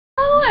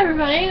Hi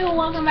everybody,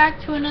 welcome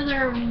back to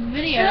another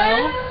video.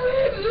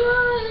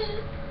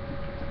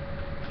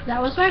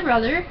 That was my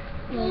brother.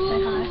 You want to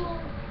say hi?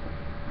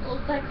 Little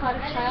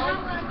psychotic child.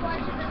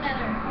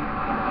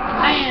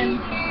 I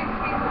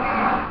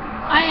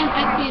am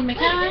Exy and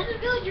McKenna. There's a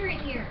villager in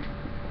here.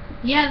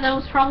 Yeah, that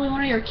was probably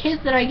one of your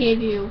kids that I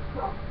gave you.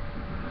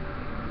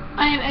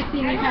 I am Exy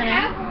and McKenna. I don't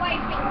have a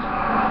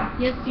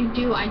wife. Yes, you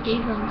do. I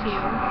gave them to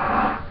you.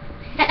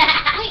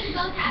 Wait,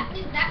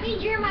 that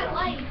means you're my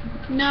life.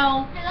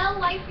 No. Hello,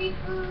 wifey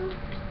food.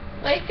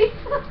 Wifey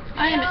food.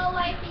 Hello,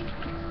 wifey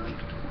food.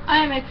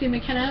 I am Exy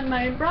McKenna.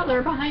 My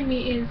brother behind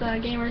me is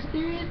Gamer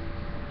Series,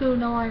 who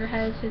no longer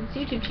has his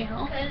YouTube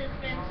channel. Because it's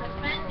been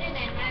suspended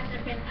and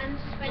hasn't been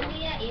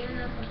unsuspended yet, even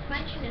though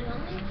suspension is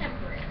only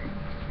temporary.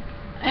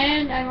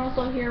 And I'm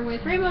also here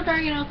with Rainbow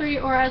Dragon 03,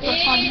 or as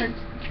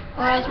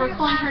we're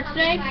calling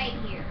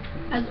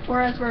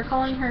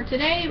her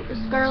today,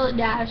 Scarlet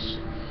Dash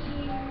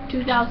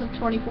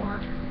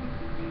 2024.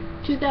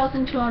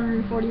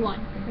 2241.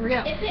 Here we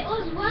go. If it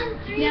was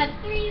 1, 3, yeah,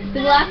 3,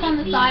 the glass on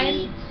the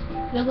side.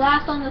 The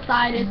glass on the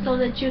side is so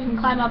that you can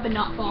climb up and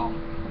not fall.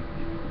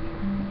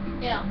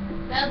 Yeah,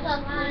 that's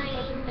on my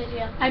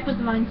video. I put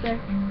the mines there.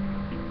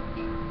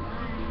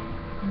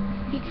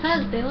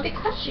 Because they look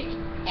she.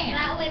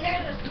 That way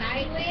there's a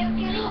side way of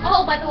getting up.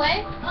 Oh, by the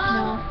way,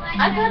 no.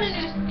 I got a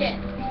new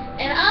skin,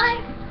 and I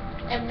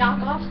am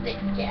knockoff Stick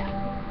Cat.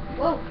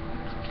 Whoa.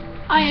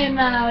 I am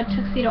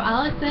Tuxedo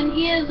Alex, and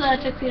he is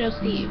Tuxedo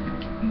Steve.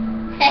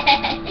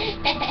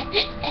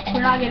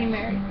 We're not getting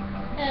married.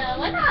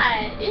 Why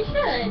not? You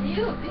should.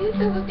 You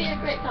two would be a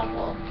great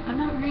couple. I'm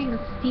not marrying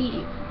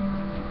Steve.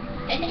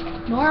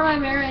 Nor am I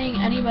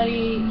marrying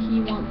anybody he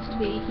wants to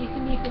be. He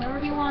can be whoever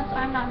he wants.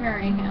 I'm not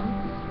marrying him.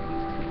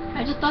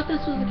 I just thought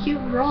this was a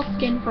cute girl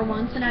skin for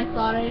once, and I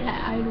thought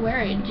I'd wear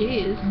it.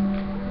 Jeez.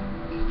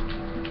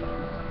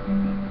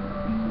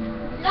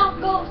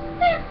 Knuckles.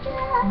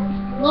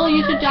 Well,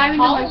 you should dive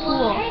into my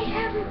pool. Hey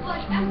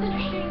everybody, I'm gonna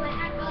show you what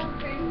I got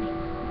for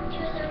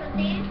do a little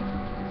dance.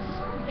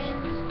 Spin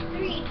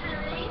 3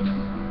 times.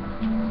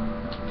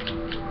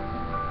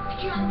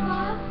 Jump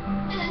off,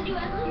 and then do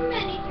as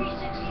many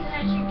 360s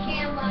as you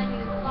can while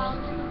you fall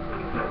to the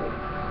pool.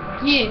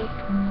 Yeah.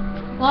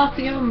 We'll have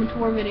to give him a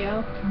tour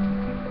video.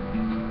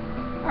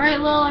 Alright,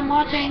 Lil, I'm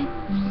watching.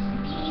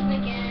 Steve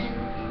again.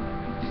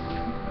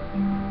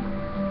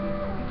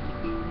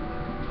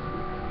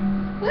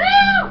 Woo!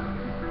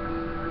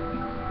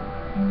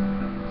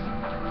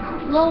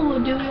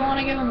 Lil, do we want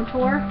to give him a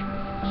tour?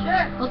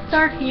 Sure. Let's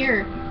start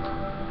here.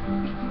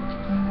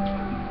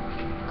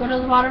 Go to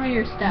the bottom of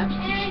your steps.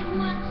 Egg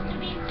wants to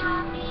be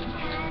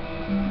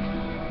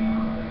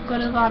copycatted. Go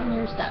to the bottom of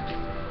your steps.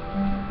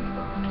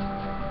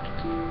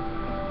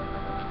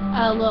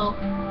 Lil.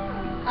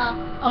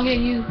 Okay,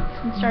 you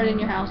can start in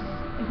your house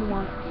if you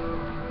want.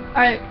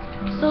 Alright,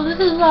 so this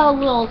is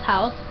Lil's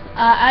house.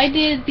 I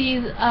did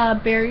these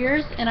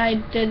barriers, and I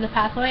did the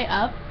pathway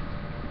up.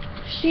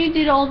 She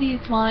did all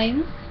these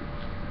lines.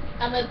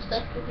 I'm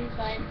obsessed with these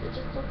vines.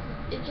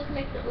 It just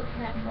makes it look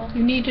natural.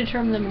 You need to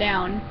trim them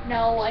down.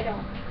 No, I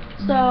don't.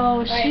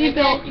 So she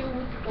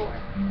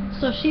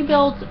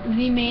built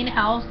the main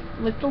house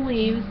with the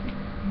leaves.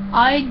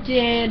 I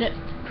did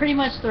pretty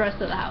much the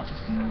rest of the house.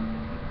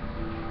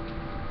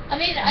 I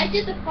mean, I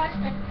did the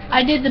prospect.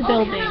 I did the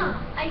building. Yeah.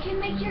 I can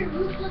make your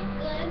roof look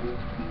good.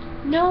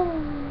 No.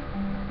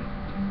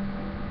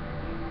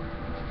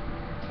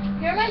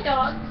 Here are my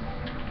dogs.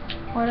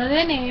 What are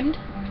they named?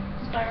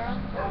 Spiral,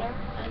 Cinder,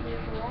 as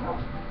usual.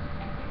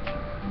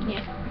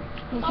 Yeah.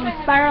 This one's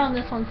Spiral and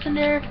this one's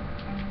Cinder.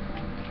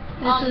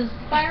 This is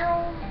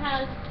Spiral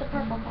has the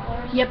purple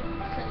color. Yep.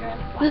 Cinder has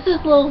the black. This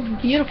is Lil's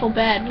beautiful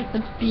bed with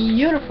the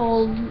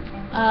beautiful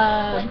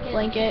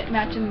blanket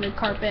matching the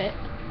carpet.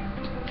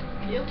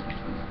 Yep.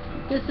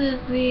 This is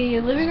the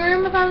living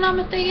room, if I'm not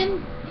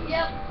mistaken.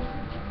 Yep.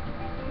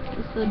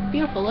 This is a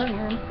beautiful living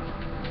room.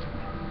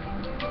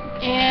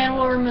 And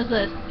what room is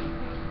this?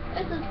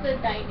 This is the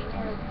dining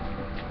room.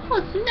 Oh,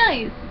 it's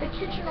nice. The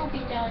kitchen will be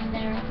down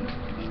there.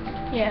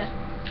 Yeah.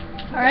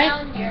 Alright.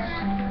 Down here.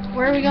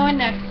 Where are we going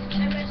next?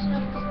 I messed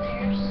up the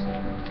stairs.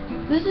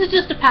 This is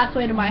just a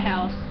pathway to my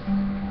house.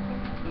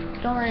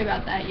 Don't worry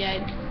about that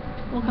yet.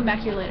 We'll come back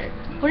here later.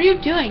 What are you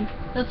doing?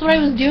 That's what I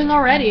was doing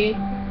already.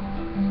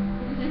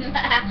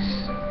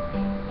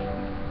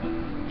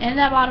 And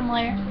that bottom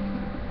layer.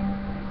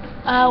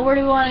 Where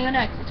do we want to go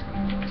next?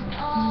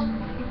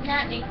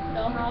 Nat needs to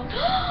go home. I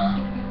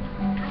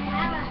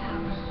have a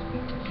house.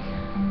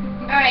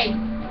 Alright,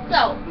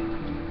 so,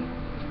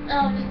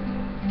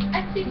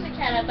 Exy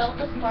McKenna built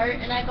this part,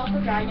 and I built the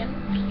dragon.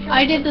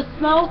 I did the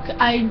smoke,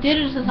 I did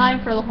a design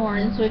for the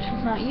horns, which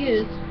was not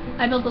used.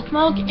 I built the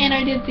smoke, and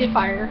I did the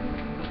fire.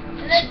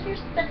 And then your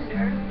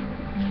Cinder,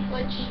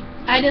 which...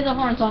 I did the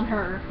horns on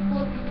her.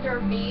 looks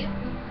derpy.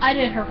 I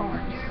did her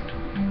horns.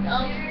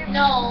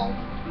 No.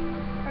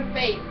 Her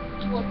face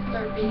looks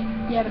derpy.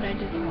 Yeah, but I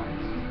did the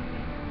horns.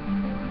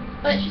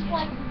 But she's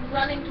like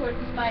running towards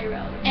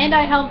Spyro. And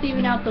I helped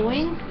even out the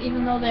wings,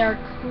 even though they are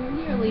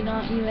clearly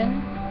not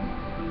even.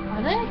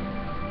 Are they?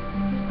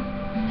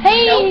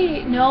 Hey! Nope.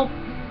 Whee! Nope.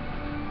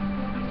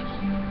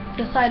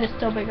 This side is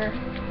still bigger.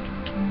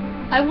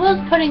 I was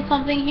putting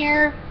something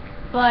here,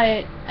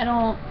 but I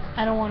don't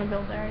want to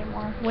build there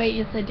anymore. Wait,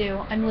 yes I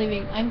do. I'm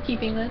leaving. I'm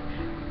keeping this.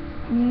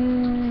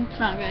 It's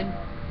not good.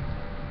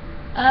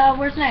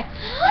 Where's next?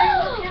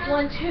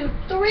 1, 2,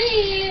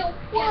 3.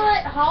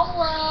 What?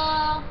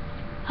 Hello.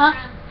 Huh?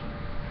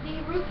 The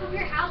roof of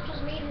your house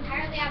was made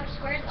entirely out of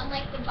squares,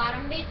 unlike the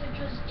bottom base, which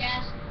was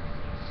just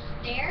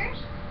stairs.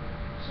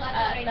 So that's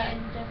what I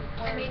did.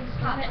 I made the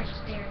top part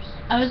stairs.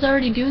 I was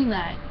already doing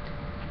that.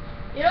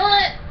 You know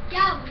what?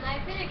 Yeah, I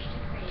finished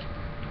it for you.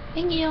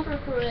 Thank you.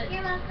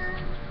 You're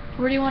welcome.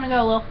 Where do you want to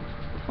go, Lil?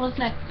 What's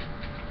next?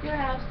 Your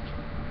house.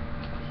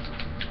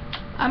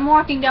 I'm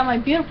walking down my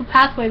beautiful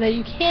pathway that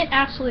you can't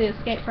actually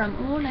escape from.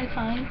 Ooh, nice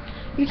sign.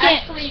 You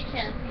can't. Actually, you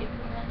can escape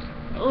from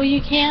it. Oh,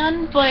 you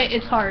can, but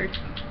it's hard.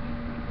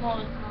 No,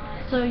 it's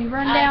not. So you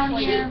run down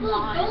Actually, here.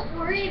 Don't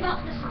worry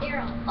about this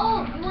arrow.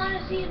 Oh, you want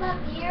to see about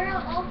the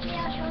arrow? Okay,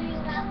 I'll show you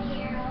about the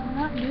arrow.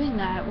 We're not doing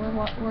that. We're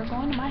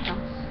going to my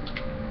house.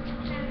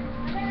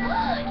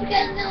 You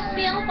guys know the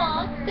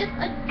mailbox? It's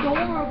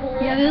adorable.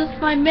 Yeah, this is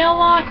my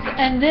mailbox,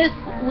 and this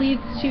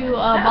leads to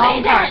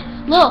Bob's car.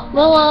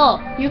 Lil,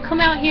 you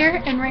come out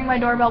here and ring my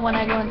doorbell when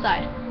I go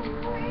inside.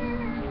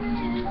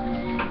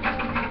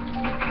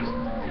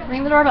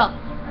 Ring the doorbell.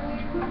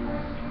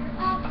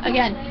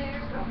 Again.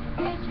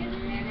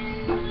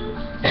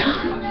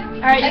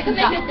 Alright, I can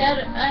make it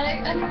better.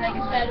 I can make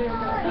it better.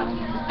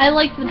 I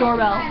like the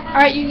doorbell.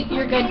 Alright,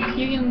 you're good.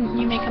 You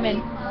may come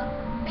in.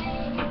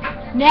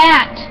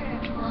 Nat!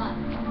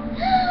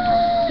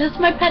 This is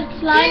my pet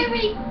slime.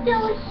 Jerry's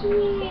still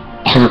here.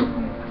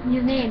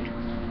 His name.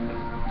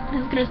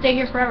 He's gonna stay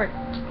here forever.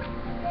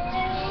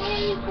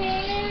 Jerry's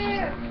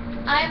here.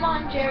 I'm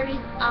on Jerry's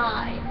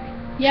eye.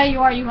 Yeah, you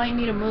are. You might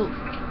need to move.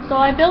 So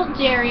I built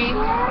Jerry.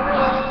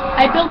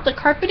 I built the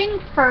carpeting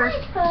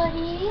first.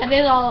 Buddy.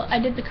 I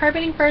did the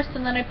carpeting first,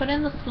 and then I put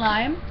in the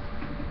slime.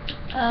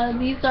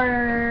 These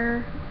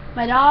are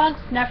my dogs,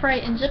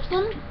 Nephrite and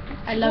Gypsum.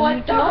 I love you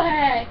What too. the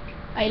heck?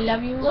 I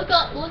love you. Look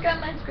at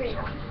my screen.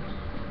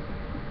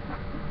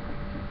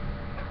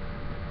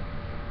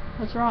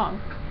 What's wrong?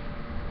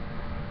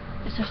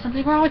 Is there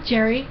something wrong with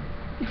Jerry?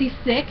 Is he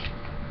sick?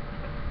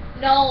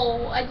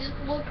 No, I just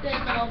looked in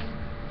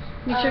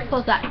Make sure to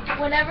close that.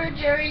 whenever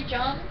Jerry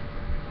jumps,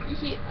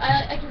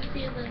 I can see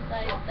his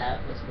inside.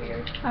 That was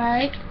weird.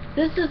 Alright.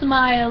 This is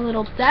my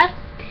little desk.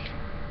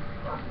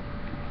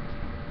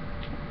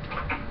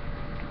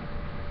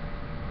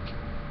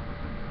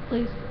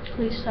 Please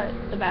shut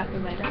the back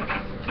of my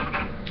desk.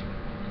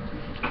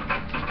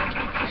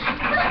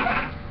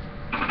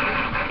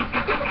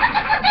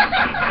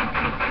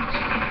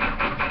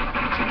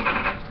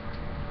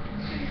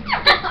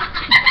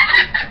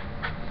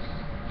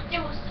 It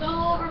was so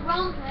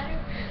overwhelmed.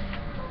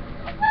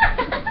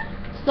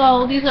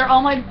 So these are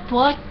all my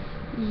books.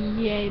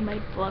 Yay, my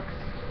books.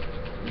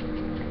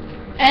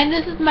 And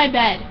this is my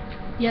bed.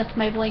 Yes,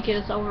 my blanket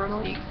is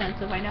overly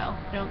expensive, I know.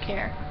 I don't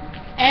care.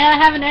 And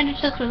I have an ender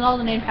chest with all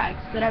the name tags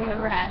that I've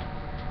ever had.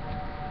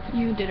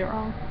 You did it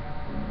wrong.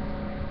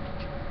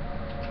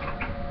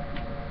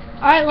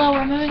 Alright, Lil,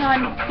 we're moving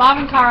on. Bob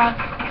and Kara.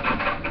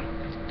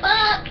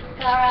 Bob,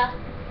 Kara.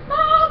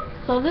 Bob.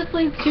 So this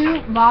leads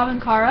to Bob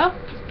and Kara.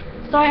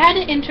 So I had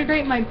to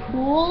integrate my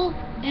pool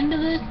into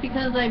this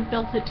because I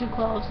built it too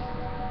close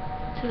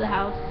to the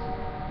house.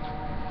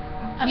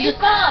 I'm It's just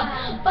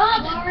Bob.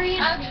 Bob is actually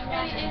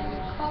in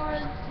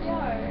Kara's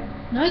yard.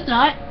 No, it's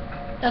not.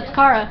 That's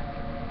Kara.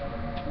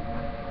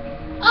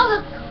 Oh,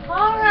 that's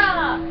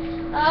Kara.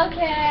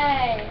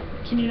 Okay.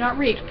 Can you not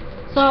read?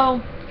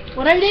 So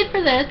what I did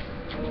for this,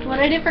 what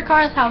I did for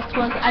Kara's house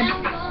was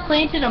I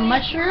planted a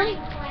mushroom,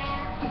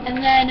 and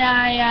then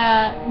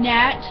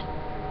Nat.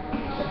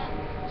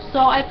 So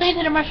I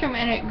planted a mushroom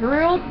and it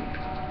grew,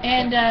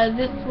 and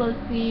this was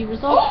the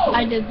result.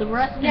 I did the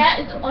rest. Nat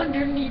is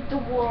underneath the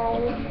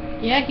world.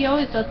 Yeah, he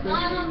always does this.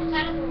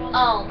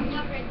 Oh.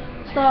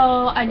 So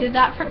I did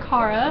that for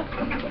Kara,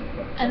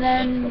 and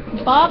then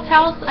Bob's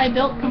house I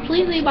built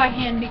completely by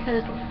hand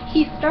because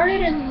he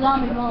started as a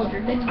zombie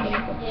villager, didn't he?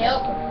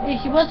 Yep. Yeah,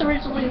 he was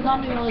originally a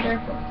zombie villager.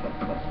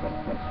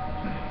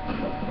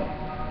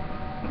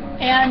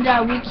 And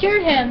we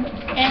cured him,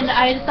 and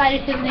I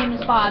decided his name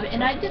is Bob,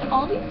 and I did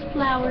all these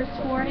flowers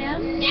for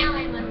him. Now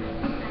I'm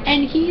underneath.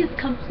 And he's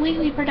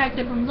completely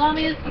protected from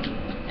zombies,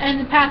 and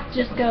the path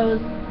just goes,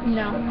 you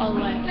know, all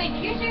the way. Wait, do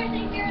you seriously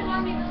think you're a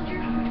zombie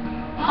villager?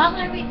 Huh? Also,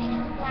 everything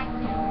is black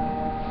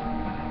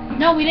now.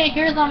 No, we didn't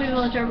hear a zombie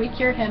villager, we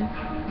cured him.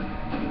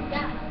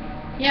 Yeah.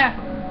 Yeah,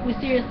 we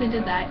seriously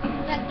did that.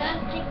 That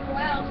does take a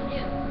while to do.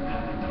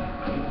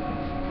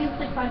 It's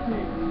like 5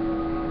 minutes.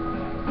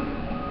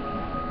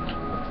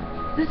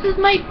 This is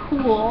my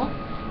pool.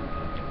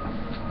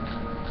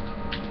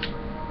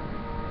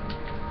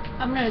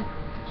 I'm gonna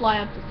fly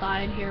up the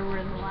side here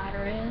where the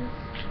ladder is.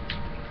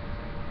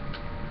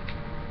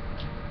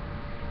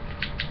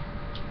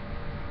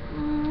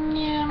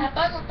 Yeah. Have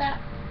fun with that.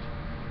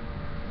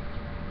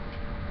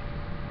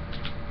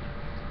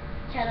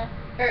 Kenna.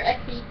 Or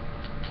XP.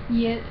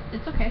 Yeah,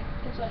 it's okay.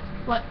 Guess what?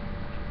 What?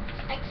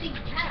 I can see the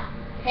antenna.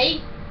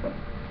 Hey.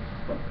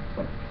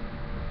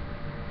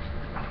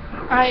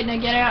 Alright, now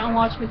get out and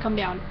watch me come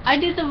down. I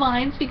did the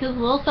vines because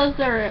Lil says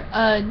they're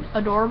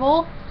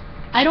adorable.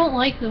 I don't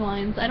like the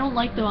vines. I don't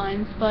like the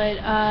vines, but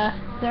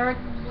they're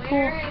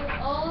cool.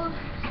 Oh,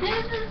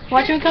 this is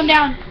Watch me come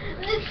down.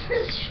 This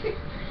is true.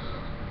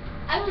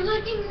 I was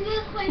looking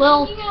this way,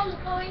 Lil. thinking I was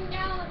going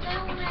down, but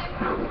then when I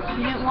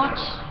You didn't watch?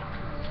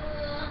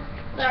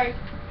 Sorry.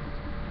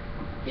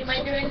 Do you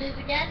mind doing this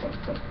again?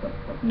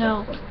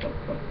 No.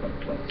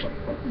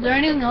 Is there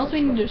anything else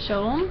we need to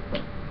show them?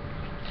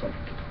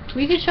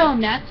 We could show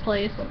him Nat's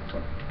place.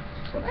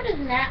 Where does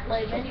Nat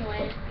live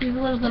anyway? He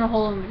lives in a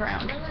hole in the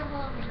ground. I'm gonna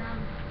hold the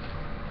ground.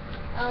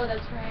 Oh,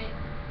 that's right.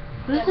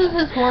 This is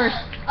his horse.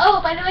 Oh,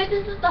 by the way,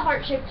 this is the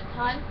heart-shaped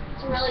pond.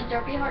 It's a really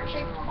derpy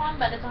heart-shaped pond,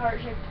 but it's a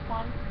heart-shaped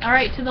pond.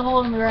 Alright, to the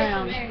hole in the It's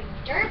ground. very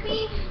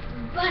derpy,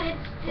 but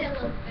it's still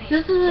a thing.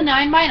 This is a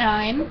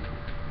 9x9.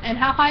 And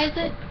how high is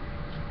it?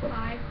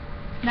 5.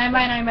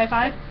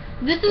 9x9x5.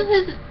 This is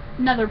his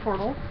nether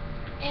portal.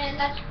 And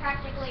that's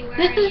practically where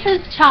This I is am.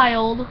 his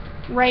child,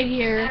 right I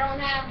here. don't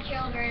have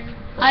children.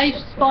 I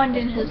spawned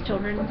in his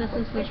children. This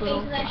is his Which little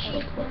means that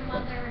child. she's the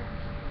mother.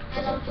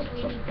 Hello,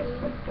 sweetie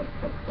poo.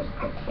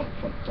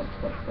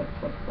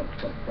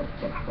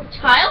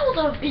 Child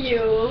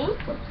abuse?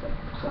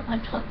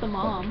 I'm not the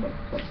mom,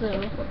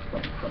 so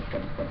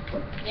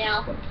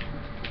Yeah.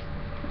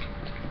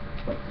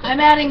 I'm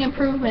adding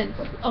improvements.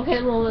 Okay,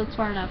 Lil, that's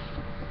far enough.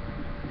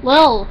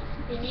 Lil!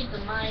 He needs a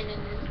mine in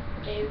his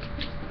cave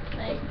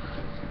thing.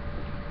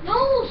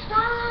 No,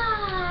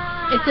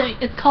 stop!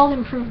 It's called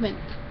improvement.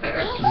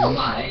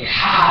 My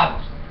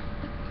house.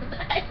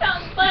 I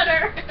found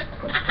butter.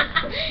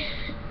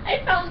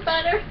 I found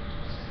butter.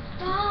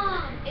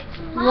 Stop! It's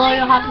my Lil,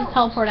 you'll have to house.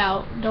 teleport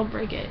out. Don't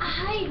break it.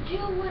 I do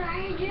what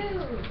I do.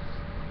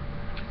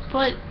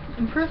 But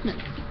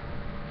improvements.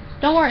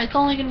 Don't worry, it's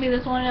only gonna be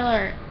this one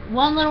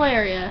little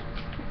area.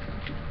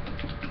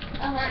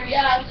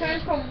 Yeah, it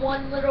turns from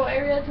one little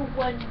area to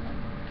one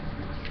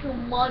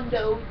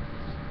mondo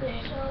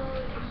thing. So, is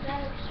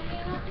that a city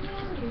not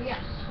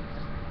Yes.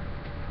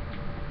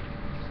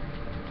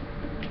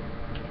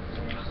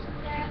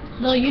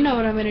 Lil, you know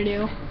what I'm gonna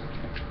do.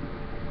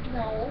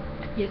 No.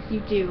 Yes, you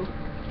do.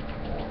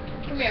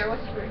 Come here,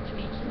 whisper it to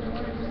me.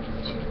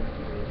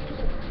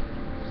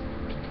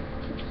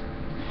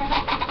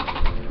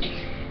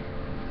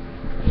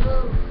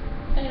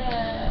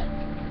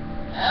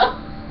 Oh.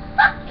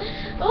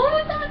 What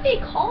would that be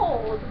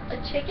called? A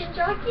chicken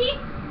jockey?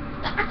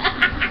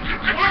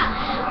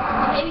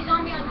 Yeah. Baby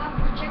zombie on top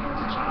of the chicken.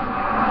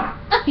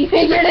 You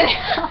figured it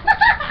out.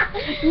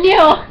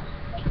 No!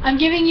 I'm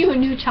giving you a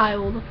new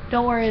child.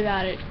 Don't worry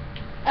about it.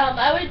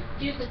 I would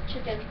use a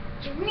chicken.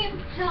 Give me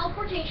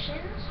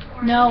teleportations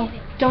or No, I'm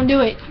leaving. don't do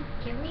it.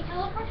 Give me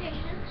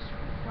teleportations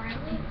or I'm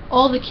leaving.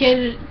 Oh, the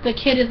kid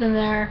is in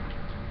there.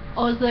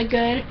 Oh, is that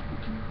good?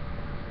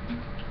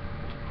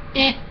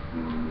 Get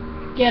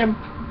him.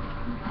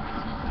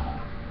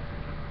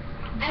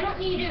 I don't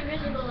need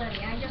invisibility,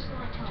 I just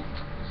want teleport.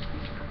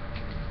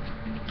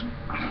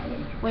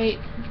 Wait.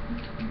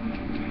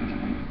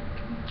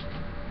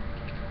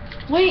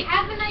 Wait, I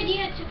have an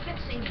idea to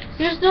fixing this.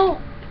 there's no...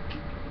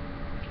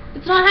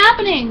 It's not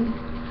happening.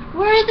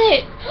 Where is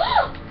it?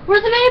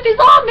 Where's the baby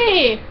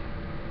zombie?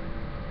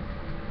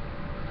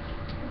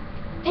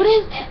 What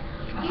is...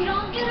 You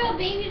don't get a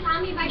baby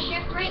zombie by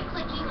shift right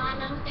clicking on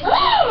them. It's a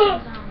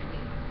baby zombie.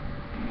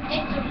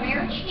 It's a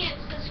rare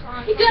chance to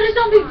spawn. He got a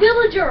zombie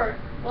villager!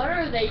 What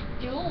are they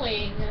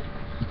doing? Is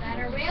that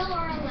a rail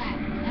or a lag?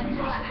 That's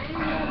what I'm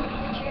going to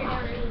tear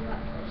down any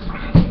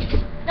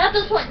buttons. Not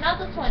this one, not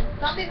this one.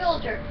 Zombie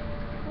villager.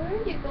 Where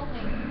are you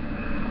going?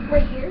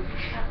 Right here.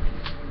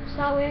 So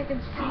that way I can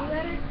see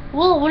better.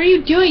 Well, what are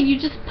you doing? You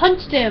just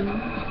punched him.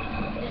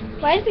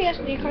 Why is the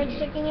SD card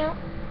sticking out?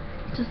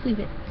 Just leave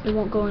it. It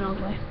won't go in all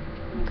the way.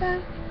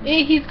 Okay.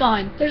 He's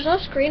gone. There's no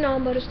screen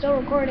on, but it's still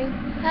recording.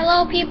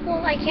 Hello,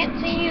 people. I can't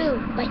see you,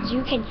 but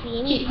you can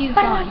see me. He's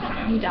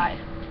gone. He died.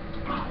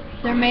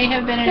 There may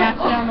have been an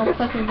accidental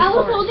click of the I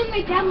was cord. holding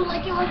my tablet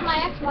like it was my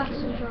Xbox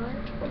controller.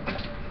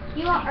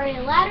 You are a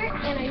ladder,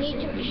 and I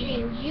need to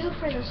exchange you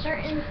for the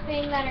certain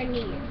thing that I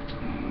need.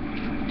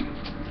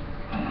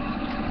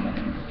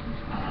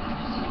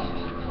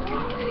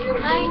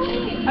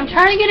 I'm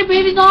trying to get a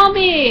baby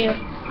zombie.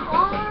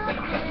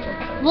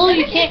 Well,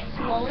 you can't.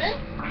 Swollen?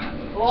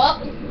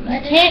 Whoops.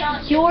 You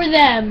can't cure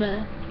them.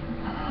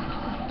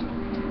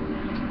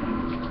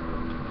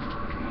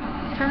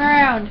 Turn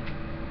around.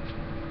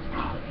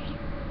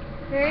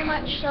 Very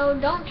much so.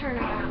 Don't turn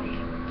around.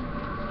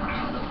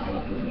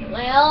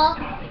 Well,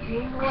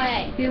 move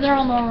away. These are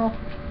all normal.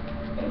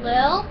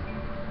 Lil?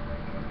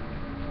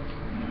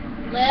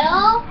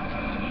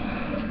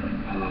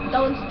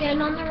 Don't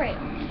stand on the rail.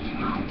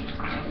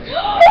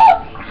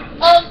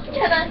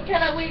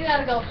 We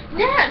gotta go.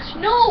 Nash,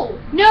 no!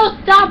 No,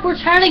 stop. We're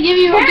trying to give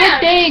you a good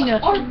Nash, thing.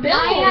 Our build.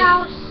 My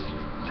house.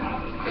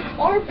 It's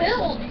our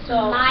build,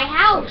 so. My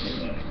house.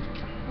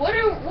 What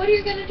are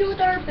you gonna do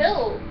with our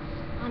build?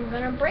 I'm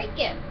gonna break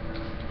it.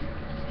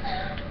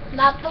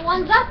 Not the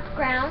ones up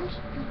ground.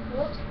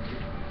 Whoops.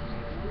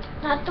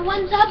 Not the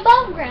ones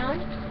above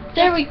ground.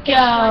 There we One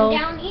go.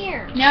 down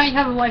here. Now you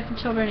have a wife and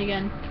children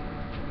again.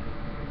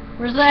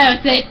 Where's the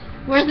exit?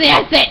 Where's the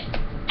exit?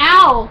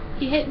 Ow!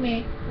 He hit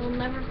me. We'll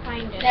never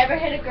find it. Never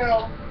hit a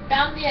girl.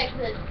 Found the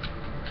exit.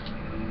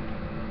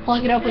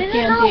 Plug it up with Is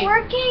it not TNT.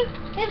 working?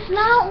 It's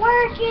not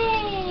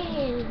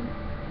working.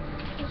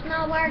 It's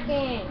not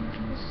working.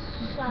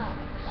 This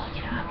sucks. Lock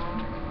it up.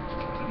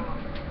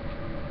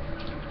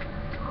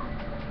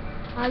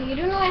 You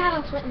do know I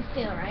have a flint and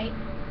steel, right?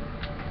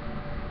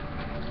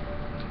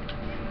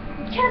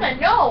 Kenna,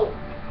 no!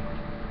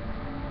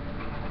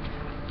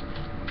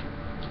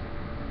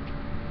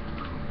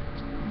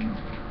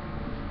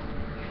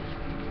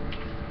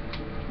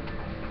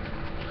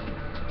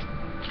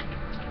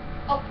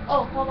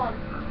 Oh, hold on.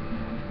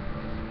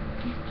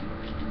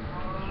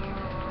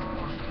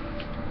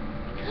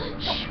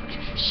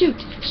 Shoot!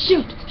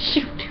 Shoot!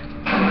 Shoot!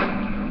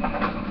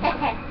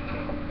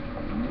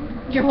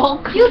 You're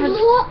welcome. You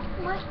blew up.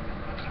 What?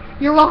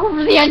 You're welcome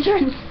for the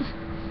entrance.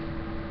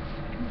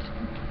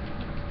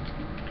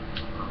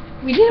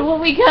 We did what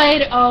we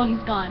could. Oh, he's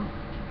gone.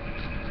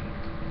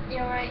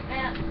 You're right,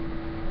 Matt. I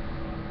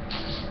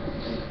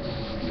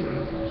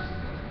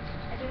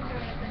didn't do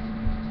anything.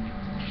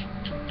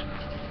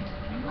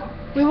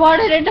 We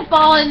wanted it to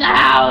fall in the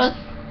house.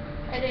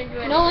 I didn't do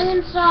anything. No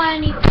one saw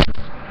anything.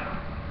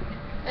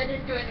 I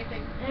didn't do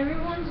anything.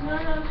 Everyone's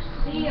gonna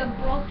see a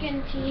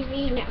broken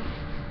TV now.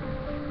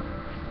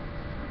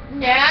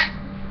 Nat?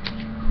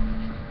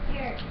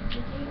 Here, the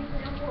TV's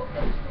now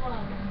broken slow.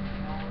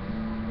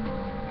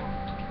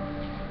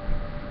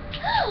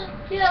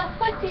 Yeah,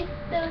 what is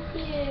still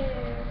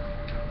here?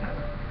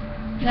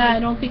 Nah, I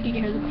don't think you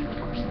can hear the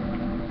microphones.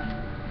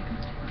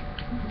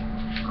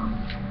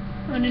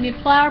 I'm gonna need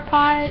a flower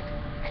pot.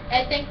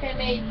 I think they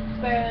made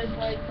sparrows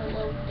like a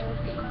little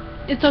dirty.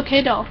 It's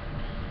okay though,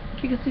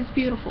 because he's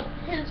beautiful.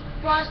 His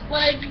front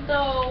legs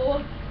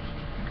though.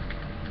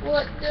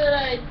 What did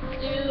I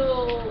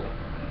do?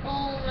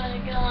 Oh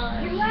my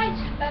god. You guys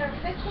better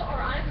fix it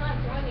or I'm not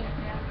joining it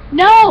now.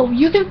 No,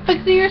 you can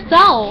fix it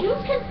yourself. You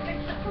can fix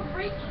it for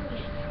breaking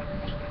it.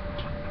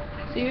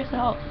 Fix it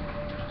yourself.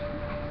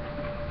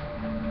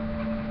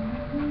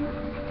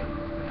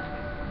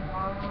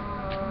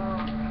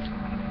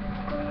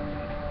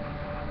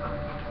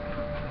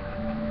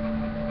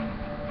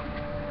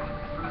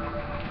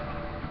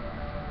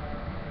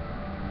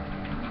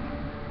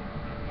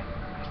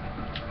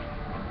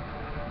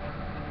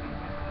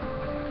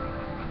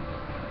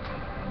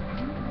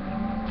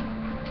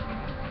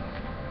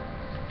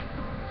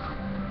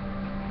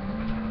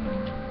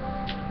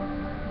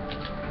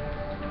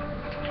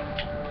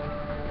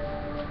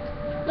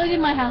 Look at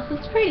my house.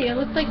 It's pretty. It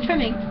looks like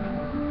trimming.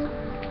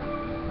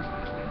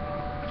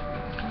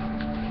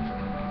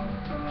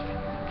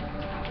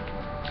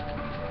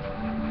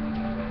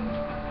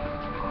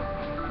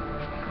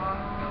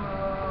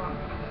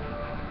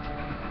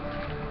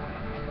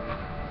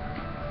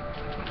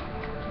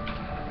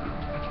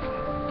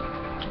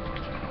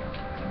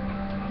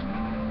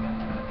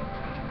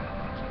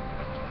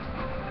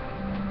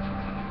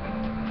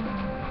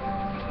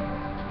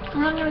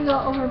 I'm not gonna go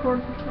overboard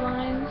with the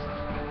lines.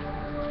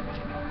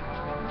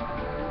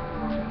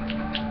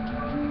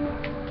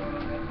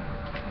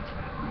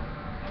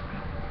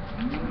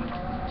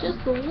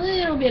 Just a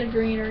little bit of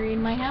greenery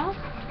in my house.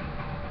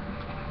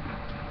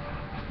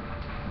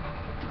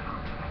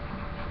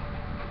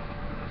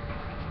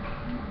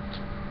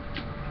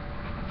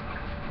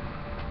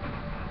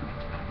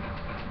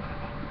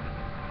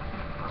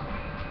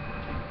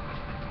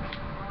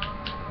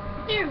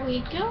 There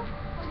we go.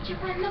 Once you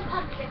find the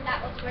pumpkin,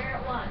 that was where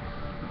it was.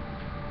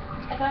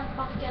 I found a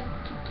pumpkin.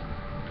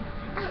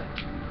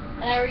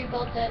 And I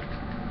rebuilt it,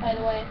 by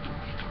the way.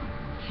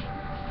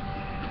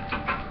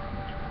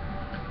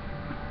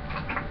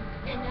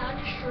 And now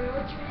destroy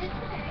what you did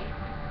today.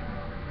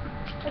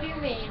 What do you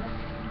mean?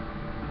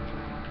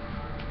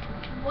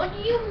 What do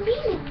you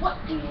mean? What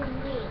do you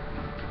mean?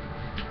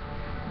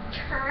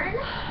 Turn?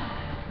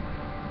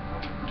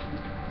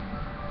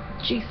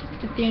 Jesus,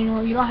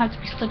 Nathaniel, you don't have to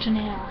be such an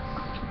ass.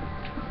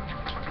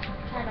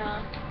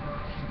 Kinda.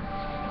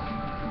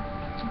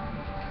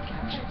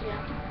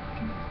 Yeah.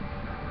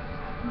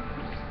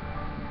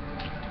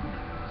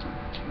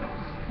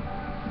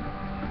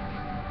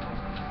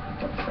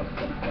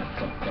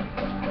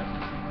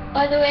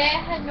 By the way,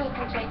 I had no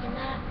partake in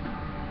that.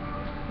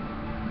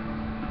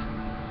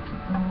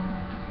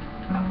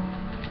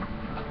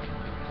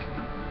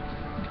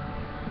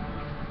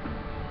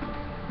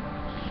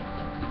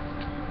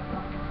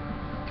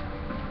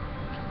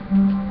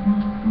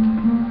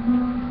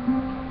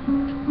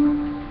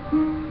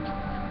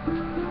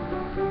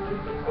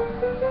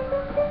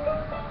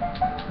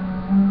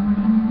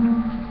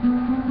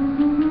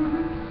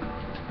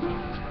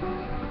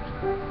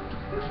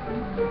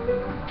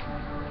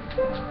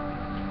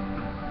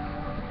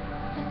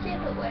 Let's see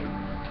if it works.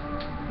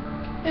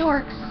 It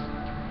works.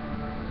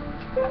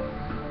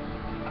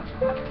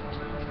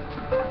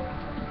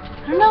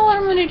 I don't know what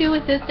I'm gonna do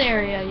with this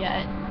area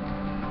yet.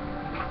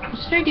 What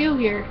should I do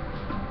here?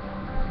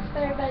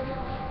 Spare bedroom.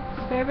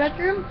 Spare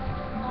bedroom?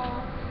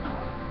 Oh.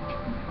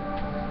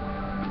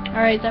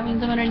 Alright, that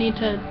means I'm gonna need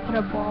to put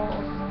up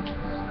walls.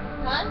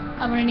 What?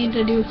 I'm gonna need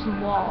to do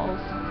some walls.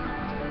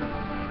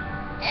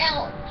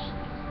 Ouch.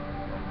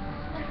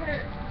 That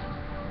hurt.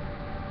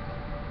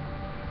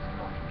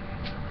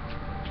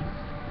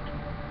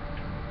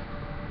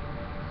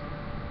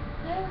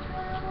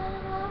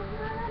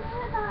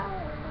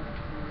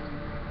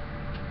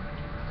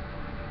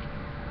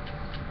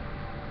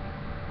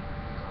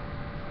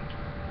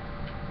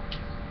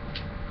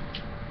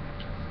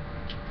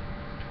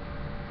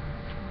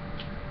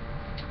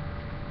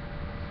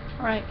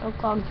 Alright,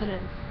 oak logs it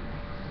in.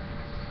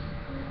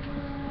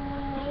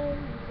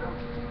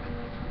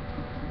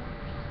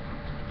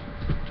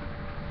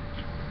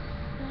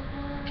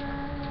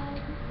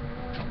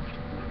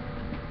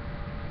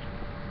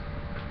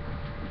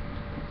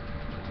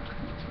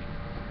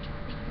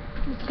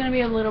 It's gonna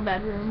be a little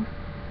bedroom.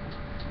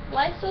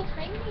 Why so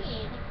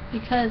tiny?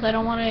 Because I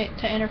don't want it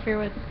to interfere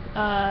with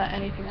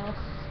anything else.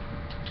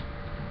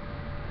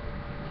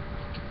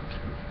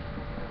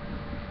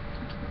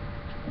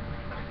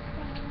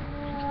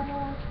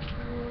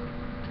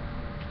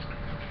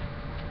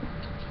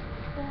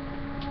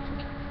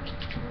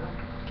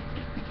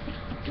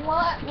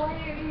 What? Why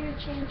are you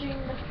changing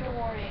the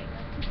flooring?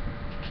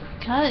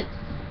 Because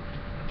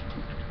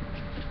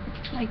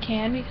I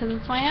can, because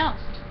it's my house.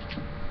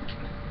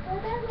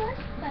 But I like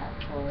that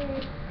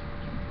flooring.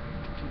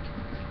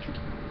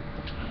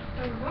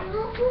 One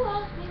rule who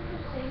else needs the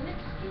same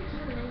excuse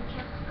and then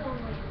kept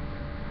going.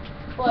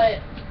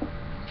 What?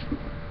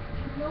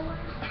 No one.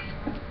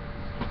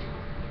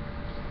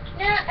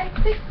 Yeah, I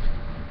fixed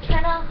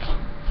kinda.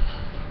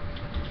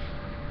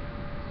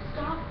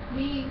 Stop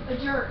being a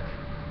jerk.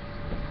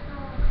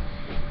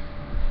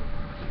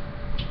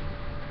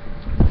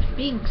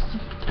 Being so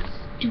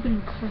stupid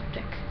and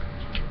cryptic.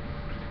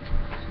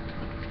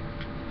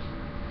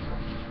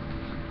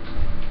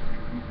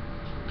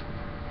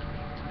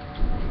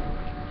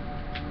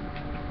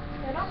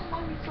 I don't know why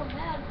he's so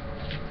mad.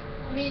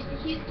 I mean,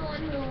 he's the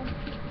one who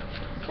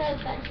said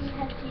that he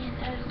had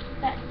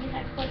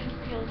pleasure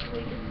skills so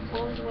he could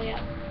blow his way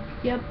up.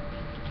 Yep.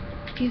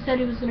 He said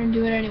he was gonna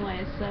do it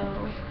anyway, so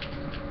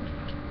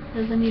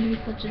doesn't need to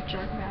be such a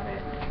jerk about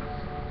it.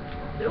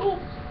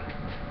 Nope.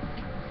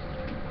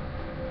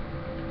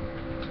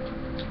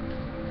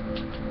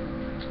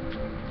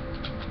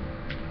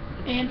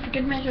 And for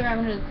good measure,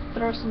 I'm gonna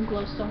throw some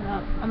glowstone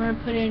up. I'm gonna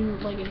put in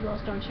like a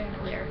glowstone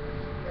chandelier.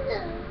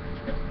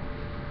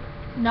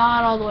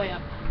 Not all the way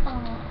up.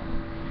 Oh.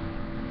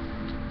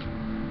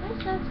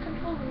 Where's that's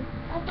controller?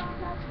 I thought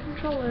that's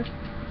controller.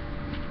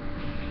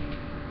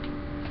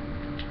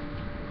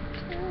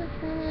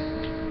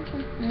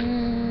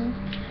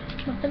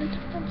 Nothing to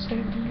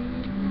certainly.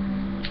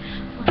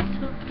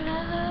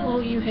 Oh,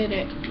 you hit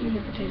it. You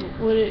hit the table.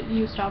 Would it?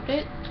 You stopped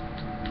it?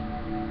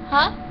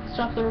 Huh?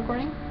 Stop the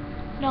recording?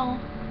 No.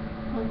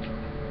 Oh.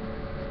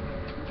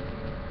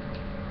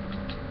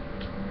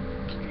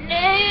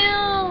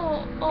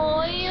 No!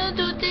 Oh, you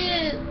do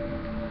this!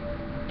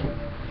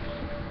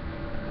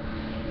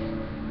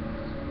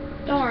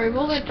 Don't worry,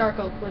 we'll get dark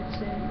oak wood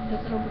soon,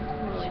 because it'll be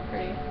really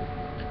pretty.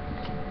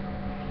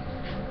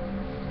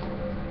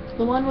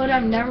 The one wood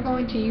I'm never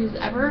going to use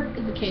ever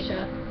is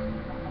acacia.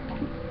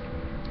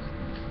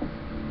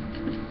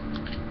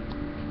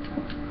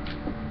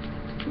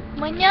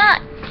 Why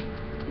not?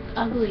 It's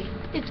ugly.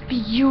 It's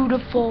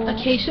beautiful.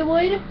 Acacia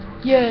wood?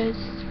 Yes.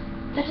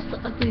 That is the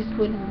ugliest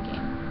wood in the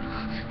game.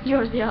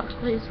 You're the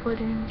ugliest wood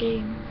in the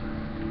game.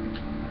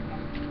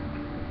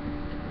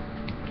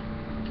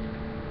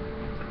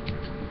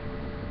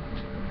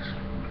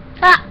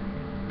 Ah!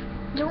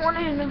 Don't want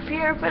to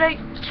interfere, but I...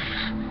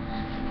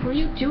 What are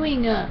you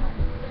doing?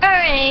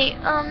 Alright,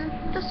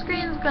 the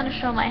screen's gonna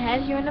show my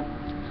head here in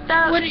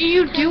about What are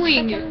you 10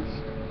 doing? seconds.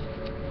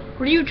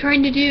 What are you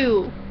trying to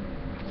do?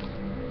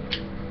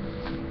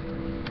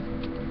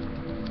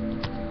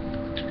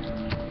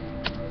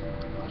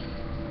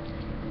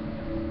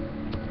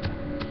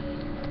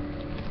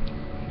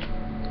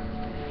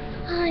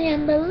 I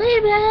am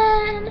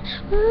believing,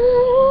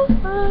 ooh,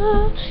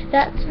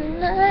 that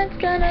tonight's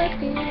gonna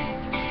be.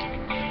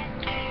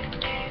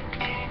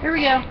 Here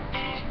we go.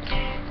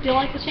 Do you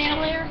like the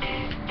chandelier?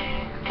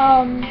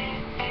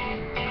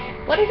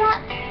 What is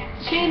that?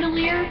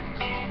 Chandelier?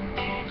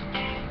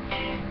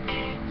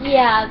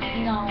 Yeah,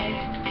 no.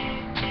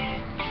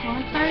 Well,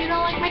 I'm sorry you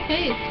don't like my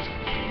taste.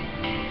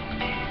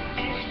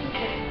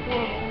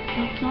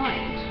 It's not.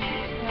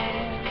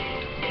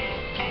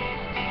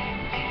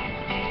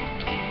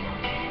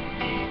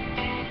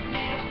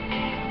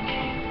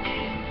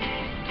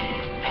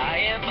 I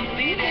am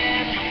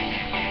believing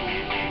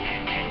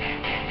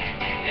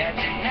that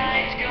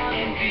tonight's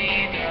gonna be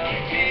the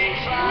big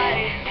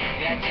fight.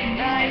 That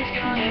tonight's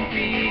gonna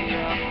be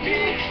the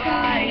big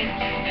fight.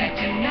 That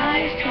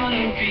tonight's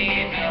gonna be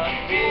the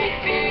big,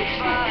 big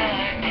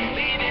fight.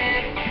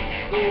 Believing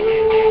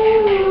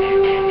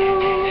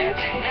that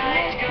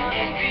tonight's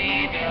gonna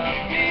be the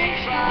big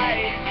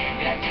fight.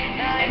 That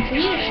tonight's We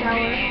need a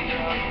shower.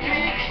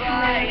 Big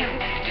fight.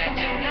 That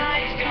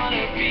tonight's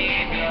gonna be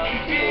the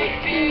big,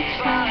 big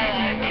fight.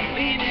 I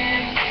believe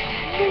in.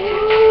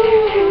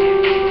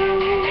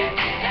 That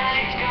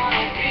tonight's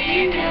gonna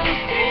be the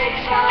big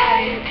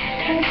fight.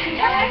 That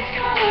tonight's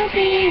gonna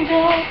be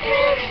the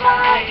big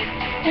fight.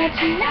 That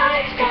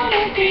tonight's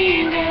gonna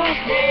be the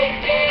big,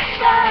 big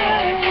fight.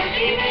 I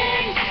believe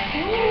in.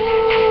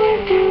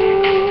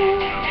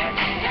 That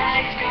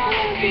tonight's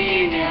gonna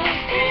be the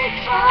big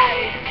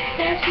fight.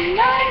 That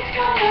tonight's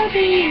gonna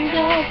be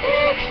the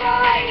big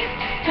fight.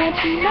 That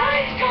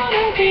tonight's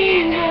gonna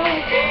be the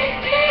big,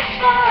 big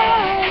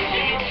fight.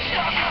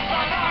 Shut up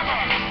on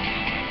armor.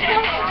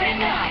 Never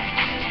enough.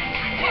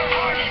 We're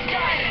hard as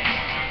diamonds.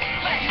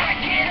 Let's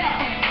wreck it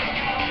up.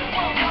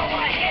 Won't know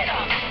what hit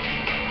 'em.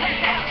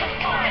 Let's have some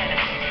fun.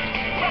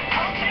 We're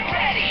pumped and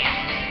ready.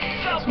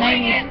 So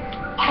bring it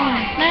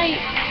on.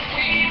 Night.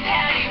 We've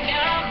had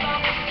enough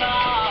of the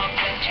song.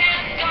 The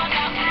chance on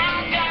the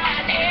hound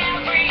on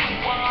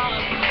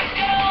everyone. Let's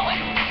go.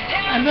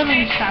 I'm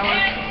building a shower.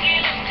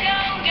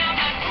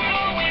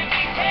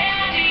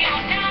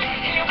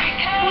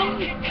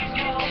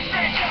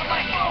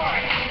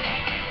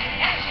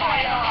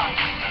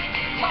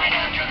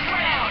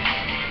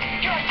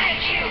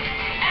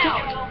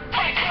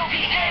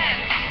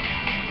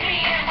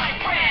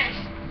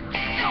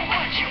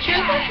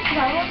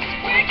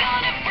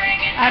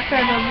 After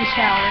I build the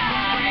shower.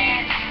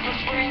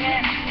 Let's bring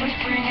it, let's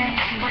bring it,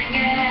 bring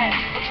it.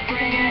 Let's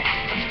bring it,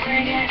 let's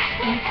bring it,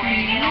 let's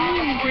bring it on.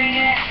 Let's bring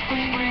it,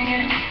 let's bring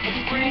it,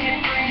 let's bring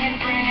it, bring it,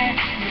 bring it.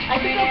 I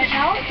can go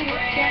shower to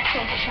get to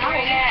a shower.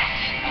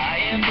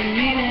 I am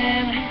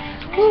believing.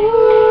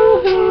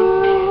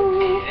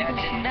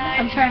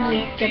 I'm trying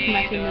to get the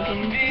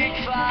mechanism.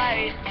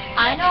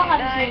 I know how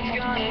to do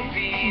it.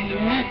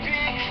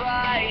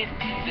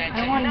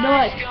 I want to do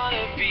it.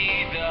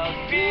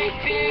 Big,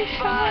 big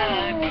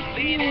fight,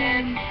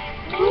 believing.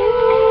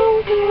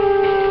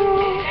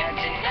 And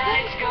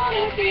tonight's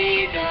gonna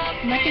be the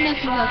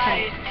Mechanism is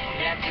okay.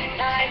 and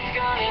tonight's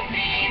gonna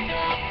be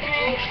the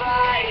big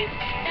fight.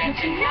 And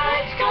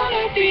tonight's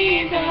gonna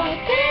be the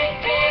big,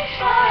 big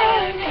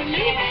fight.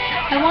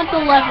 I want the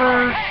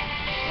lever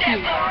here.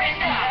 Never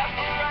enough.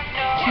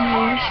 Can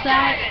you reach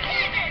that?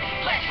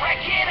 Let's wreck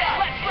it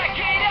up. Let's wreck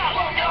it up.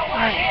 We'll know what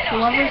Alright, hit the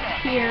 'em. lever's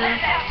here.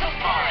 Let's have some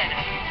fun.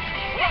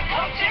 We're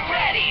pumped and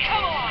ready.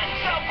 Come on,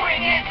 so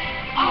bring it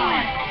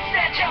on.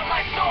 Snatch out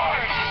my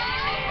sword.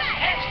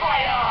 Heads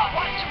fly off.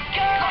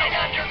 Climb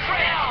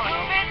underground.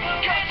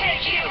 Gonna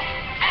take you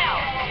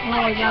out.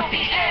 Oh, I got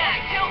this. Me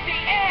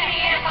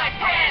and my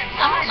friends.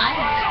 So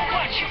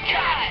what you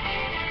got?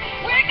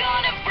 We're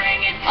gonna bring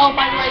it. Oh,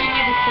 by the way, you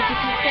need a sticky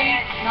thing.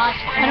 Not.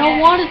 I don't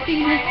want to see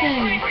this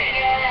thing.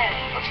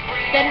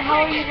 Then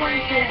how are you going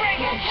to take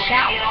a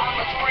shower?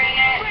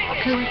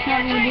 Because it's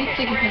not going to be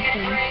sticky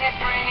piston.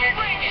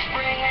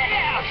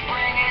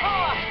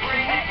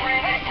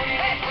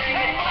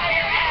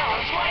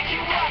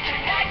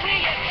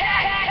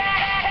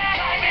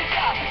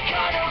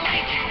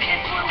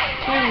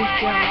 There we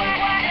go.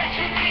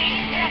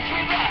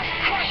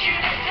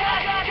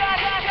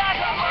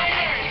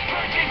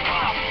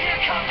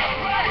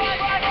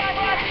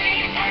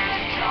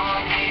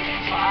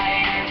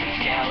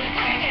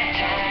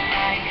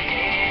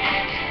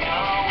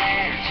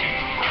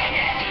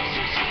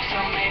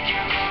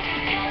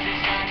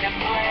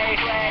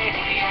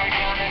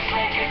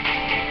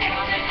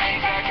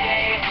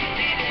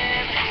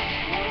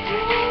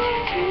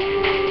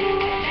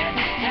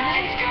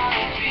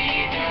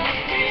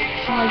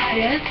 Like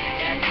this.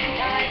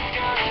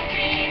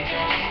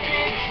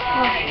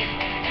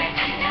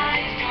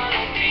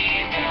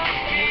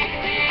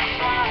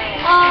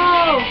 Oh!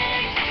 Oh!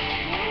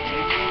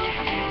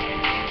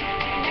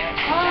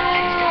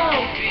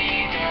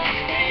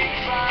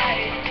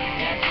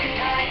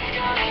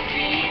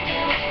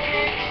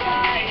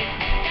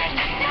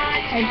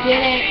 I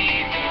did it.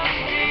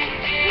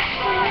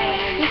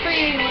 Good for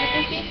you. You want a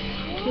cookie?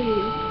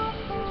 Please.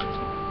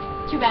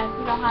 Too bad.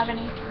 We don't have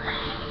any.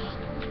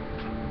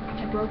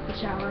 I broke the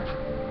shower.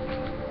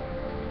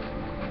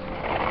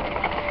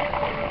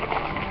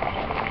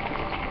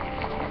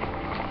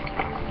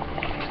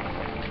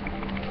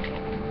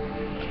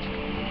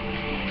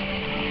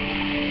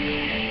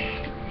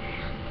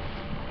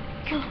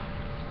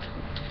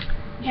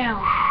 Now,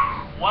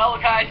 Well,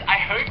 guys, I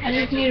hope I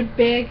just need a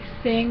big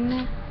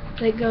thing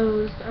that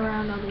goes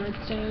around all the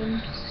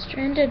redstone.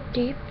 Stranded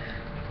deep.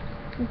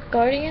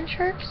 Guardian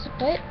sharks?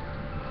 What?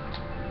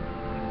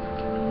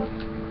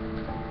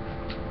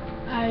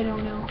 I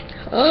don't know.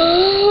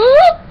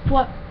 Oh!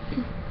 What?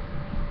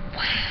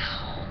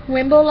 Wow.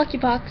 Rainbow Lucky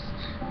Box.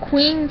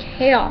 Queen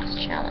Chaos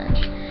Challenge.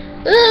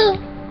 Ooh!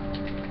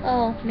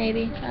 Oh,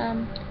 maybe.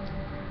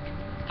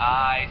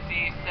 I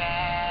see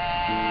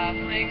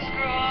saplings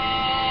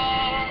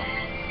grow,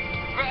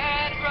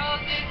 red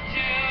roses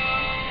too.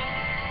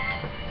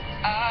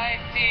 I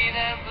see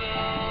them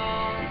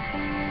bloom,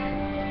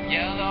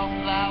 yellow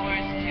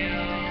flowers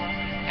too.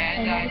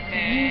 And I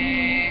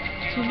think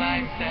to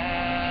myself,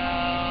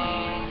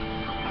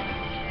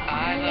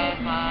 I love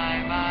my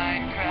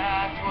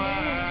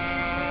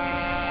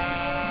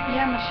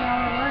yeah, my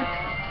shower works.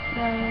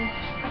 So.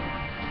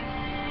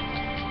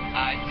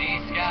 I see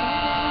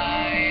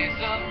skies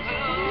of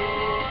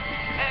blue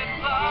and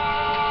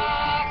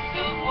sparks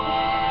of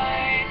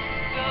white,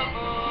 the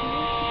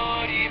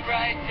moody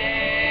bright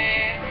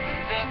day,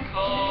 the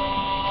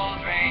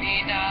cold rainy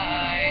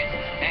night,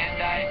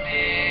 and I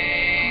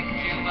think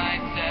to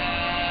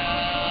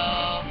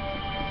myself,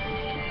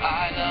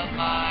 I love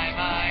my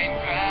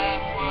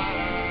Minecraft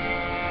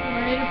world.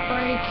 Ready to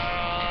break.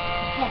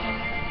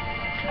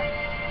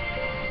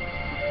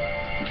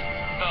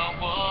 The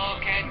wool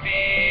can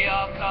be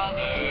all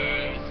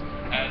colors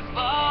as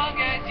long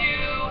as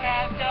you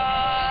have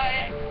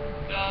dyed.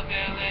 The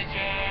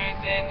villagers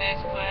in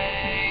this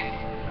place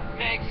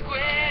make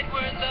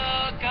Squidward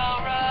look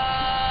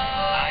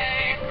alright. I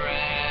see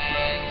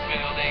friends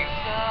building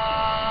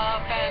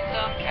stuff and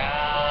some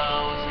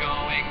cows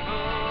going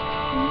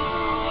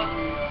moo.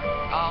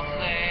 I'll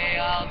play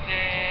all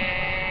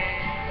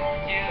day,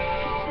 you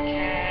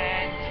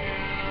can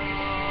too.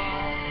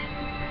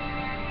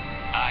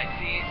 I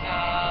see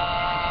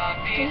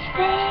zombies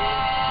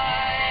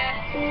fry,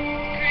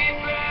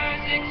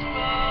 creepers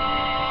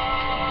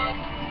explode,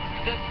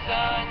 the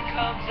sun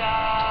comes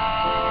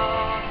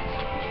out,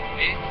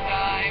 it's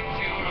time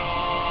to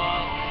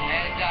roll,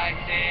 and I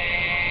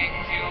think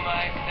to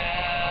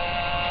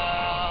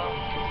myself,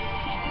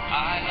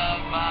 I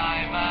love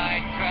my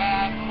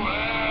Minecraft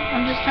world.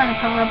 I'm just trying to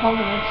cover up all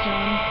the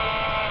redstone.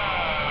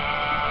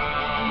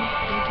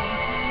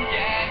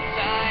 Yes,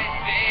 I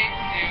think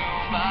to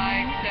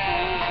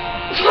myself,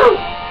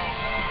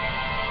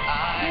 I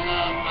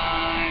love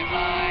my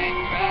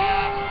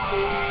Minecraft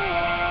world.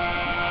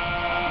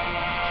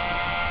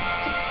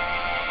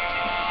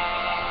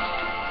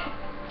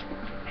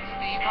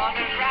 Sleep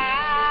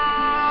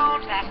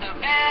underground, that's the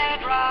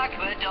bedrock,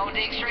 but don't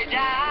dig straight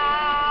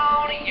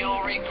down.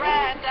 You'll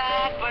regret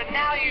that, but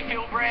now you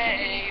feel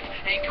brave.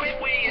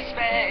 Equip with your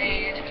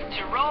spade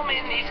to roam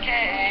in these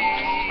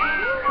caves.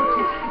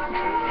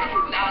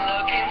 Not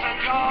looking for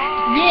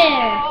gold.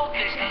 Yeah.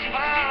 This is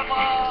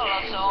purple,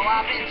 so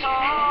I've been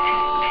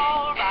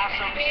told by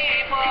some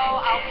people.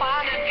 I'll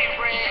find a few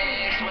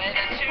bricks with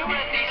a two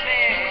of these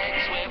mix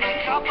with a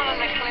couple of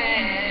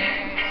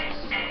clicks.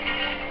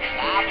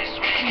 I'll be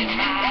swinging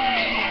my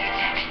legs.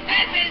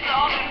 This is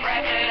all the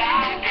prep that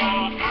I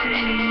go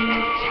through.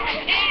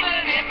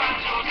 Even if my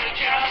tools are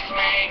just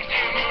make do,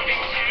 moving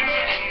to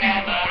the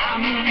never. I'm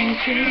moving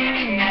to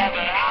the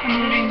never. I'm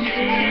moving to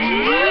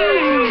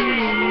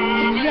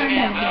the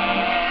never.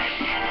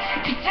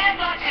 10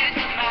 blocks is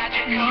a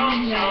magical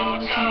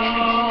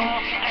total,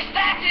 and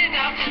that's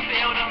enough to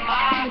build a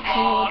my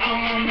portal.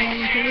 I'm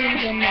moving to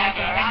the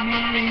never. I'm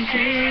moving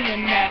to the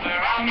never.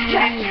 I'm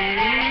moving to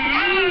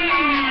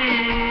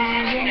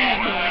the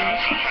never.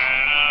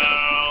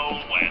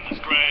 Weather's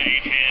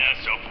great here,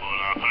 so pull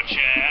up a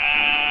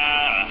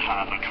chair.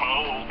 Have a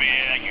cold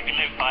beer, you can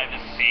live by the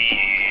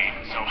sea.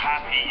 So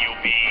happy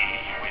you'll be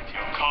with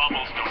your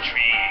cobblestone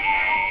tree.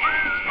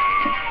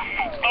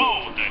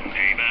 Oh, the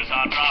neighbors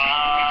are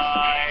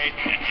right,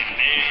 and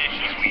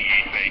delicious, we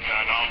eat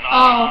bacon all night.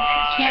 Oh,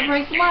 can't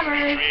break the lever.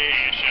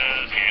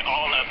 Delicious, hear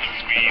all of them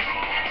squeal.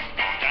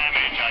 No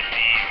damage I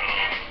feel,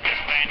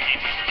 there's plenty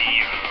to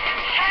steal.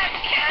 Hat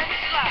can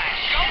slash,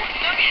 gold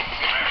nuggets,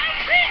 I'm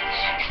rich.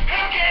 Who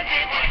cares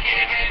if we're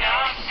giving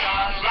us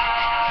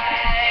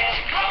sunlight?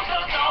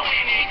 Chromosomes all we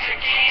need to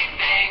keep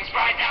things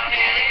bright down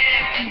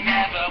here in the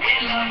nether. We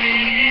love it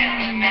in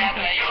the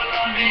nether, you'll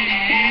love it in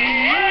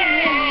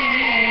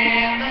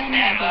the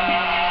nether.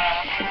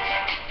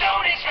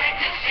 Don't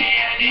expect to see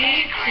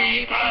any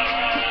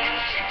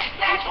creepers.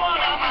 That's one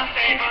of my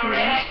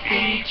favorite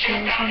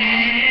features down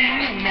here in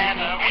the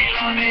nether. We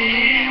love it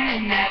in the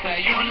nether,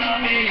 you'll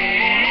love it in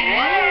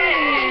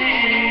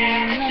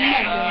the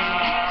nether.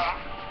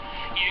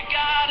 You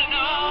gotta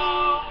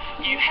know,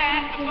 you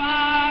have to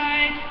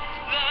find,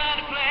 learn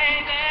to play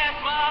this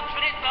much,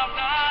 but it's not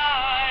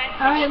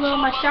nice. Alright, well,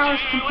 my shower's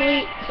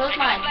complete. So is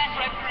mine.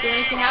 Do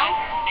anything else?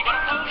 You got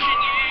a potion,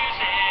 use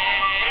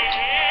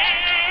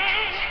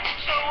it.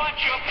 So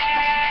what's your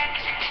plan?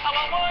 I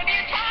want one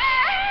you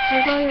try.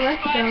 Where's all your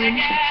redstone? Ooh,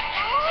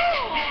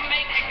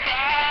 make me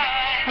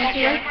cry. How's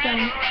your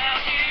redstone?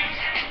 Around you,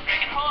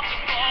 making holes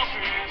and fall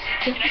throughs.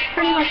 This is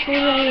pretty much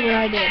literally what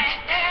I did.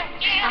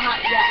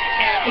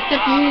 Yeah.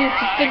 Except you used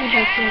the sticky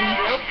piston.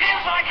 Feels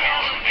like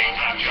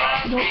elephants are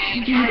just You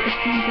don't use a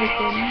sticky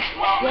piston.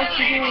 Yes,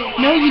 you do.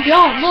 No, you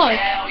don't. Look.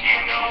 hell, you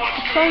know what's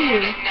I'll show you.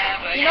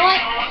 You know what?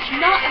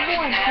 Not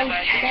everyone plays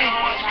the same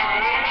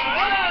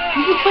now.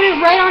 You can put it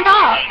right on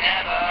top.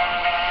 never.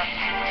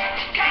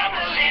 Can't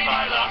believe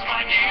I lost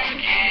my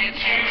new gear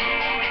too.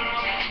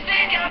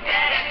 Think I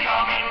better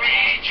come and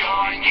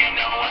rejoin. You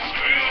know I'm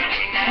screwed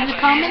and In the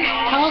never. comments,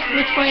 tell us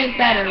which way is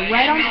better.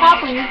 Right on top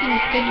or using a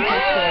sticky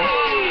piston.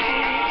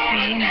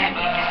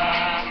 Never.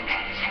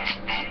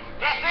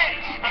 That's it.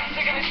 I'm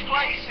sick of this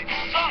place. It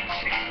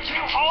sucks. It's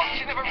too hot.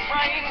 It never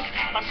rains.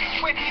 I'm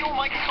sweaty. All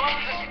my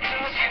clothes are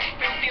dirty and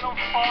filthy and on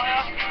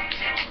fire.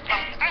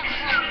 I'm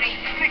absolutely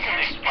sick of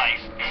this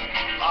place.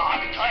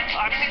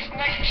 I miss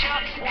nature,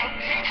 all the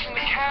pigs and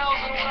the cows,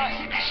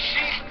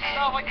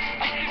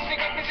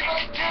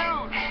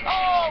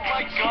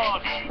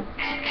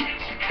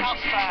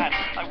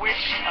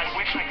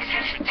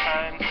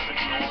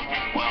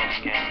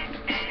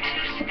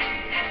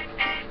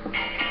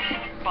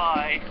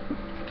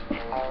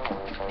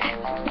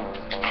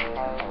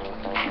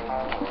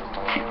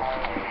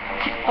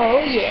 Oh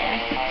yeah.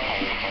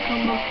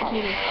 Almost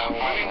potatoes.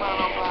 Women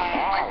mind on by,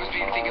 creepers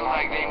be thinking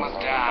like they must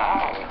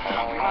die.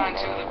 We mind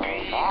to the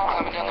beat,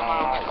 climbing down the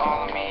mountain with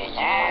all of me,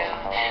 yeah.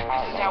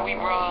 This is how we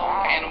roll,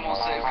 animal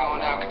sex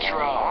going out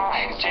control.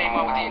 It's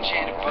J-Mo with the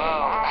enchanted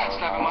bow,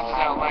 snapping monsters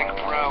out like a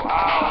pro. Oh,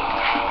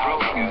 bro,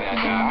 look at that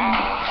diamond.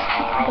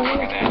 Bro, look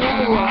at that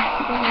diamond.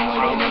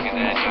 Bro, look at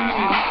that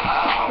diamond.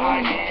 Oh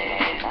my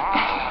yeah.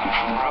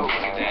 Bro,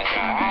 look at that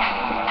diamond.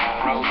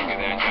 Bro, look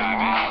at that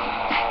diamond.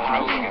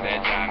 Bro, look at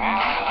that diamond.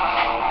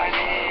 Oh my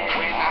yeah.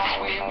 When I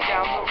swim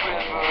down the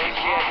river,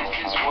 yeah, this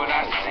is what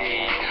I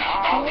see.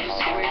 All the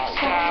squid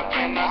stop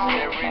and are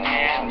staring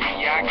at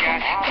me. I got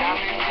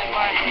diamonds in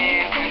my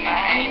hands and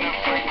I ain't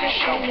afraid to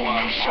show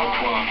up, show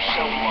up,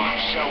 show up,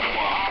 show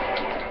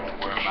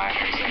up. We're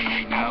miners and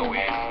we know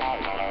it.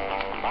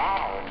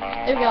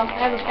 There we go. I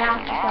have a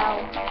bath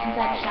towel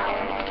inside the shower.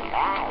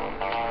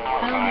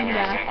 I don't need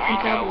that. We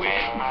know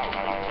it.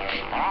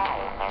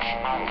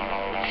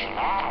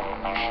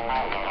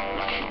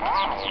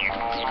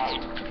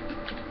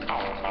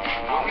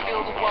 When we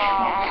build a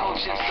wall, we hold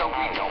shit so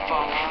we don't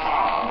fall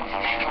off.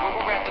 And when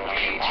we're at the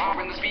beach,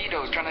 we're in the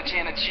speedos, trying to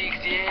tan the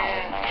cheeks, yeah.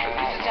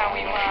 This is how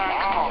we mine.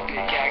 Come on,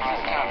 pickaxe,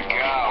 it's time to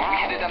go. We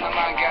hit it down the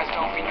line, guys,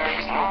 don't be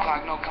nervous. No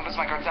clock, no compass,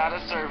 my car's out of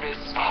service.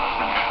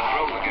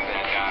 Bro, look at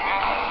that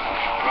diamond.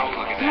 Bro,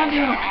 look at I'm that not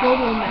doing a diamond.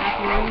 global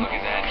map Bro, here. look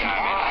at that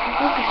diamond.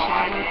 This is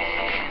shower.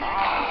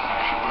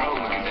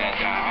 Bro, look at that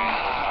diamond.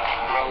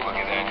 Bro, look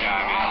at that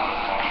diamond.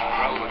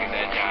 Bro, look at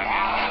that diamond.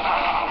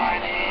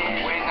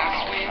 When I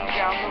swim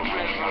down the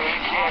river,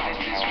 yeah,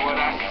 this is what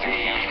I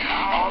see.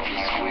 All the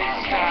squid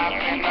stop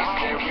and are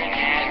staring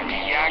at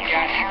me. I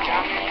got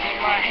diamonds in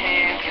my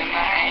hands and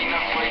I ain't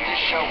afraid to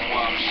show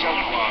up, show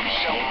up,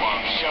 show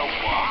up, show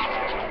up.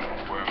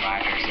 We're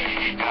miners and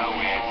we know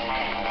it.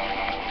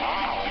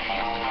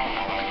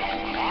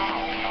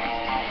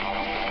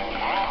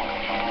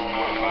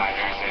 We're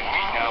miners and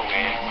we know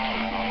it.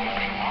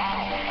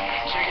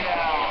 Check it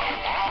out.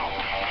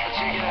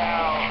 Check it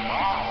out.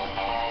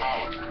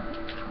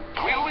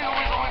 Wiggle, wiggle,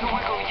 wiggle, wiggle,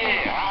 wiggle,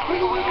 yeah.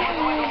 Wiggle, wiggle,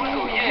 wiggle, wiggle,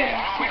 wiggle,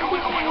 yeah. Wiggle,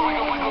 wiggle, wiggle,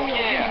 wiggle, wiggle,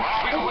 yeah.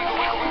 Wiggle, wiggle,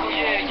 wiggle, wiggle,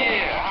 yeah,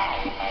 yeah.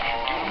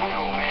 Do the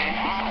wiggle, man.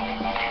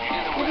 You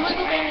do the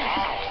wiggle, man.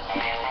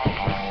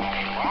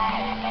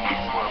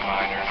 We're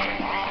miners and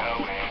we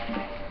know it.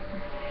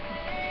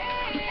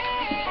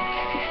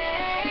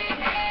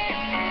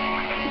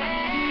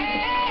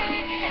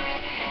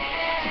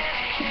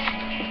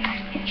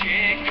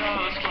 Chick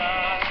goes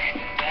cluck,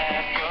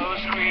 that goes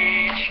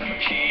screech,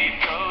 sheep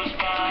goes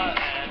baa,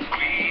 and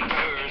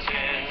creepers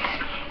hiss.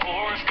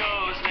 Horse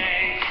goes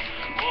neigh,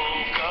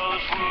 wolf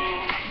goes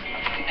woof,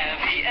 and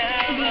the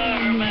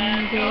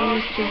Everman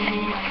goes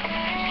poof.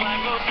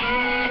 Slime goes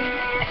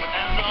slurp,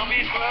 and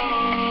zombies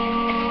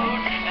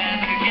groan, and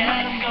the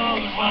gas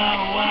goes wow,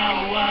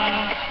 wow,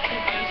 wow.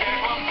 There's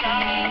everyone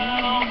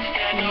sound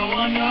that no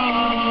one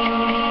knows.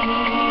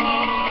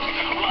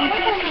 What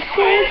does the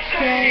squid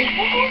say?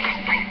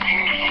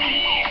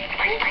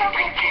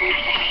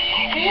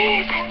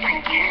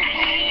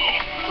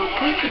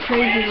 This is the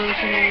crazy version of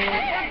it.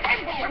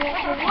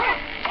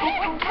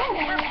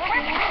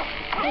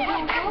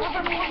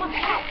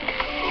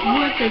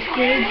 What the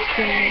squid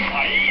say?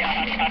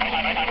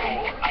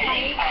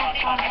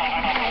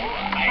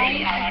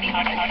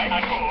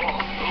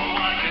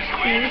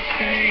 Squid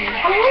say.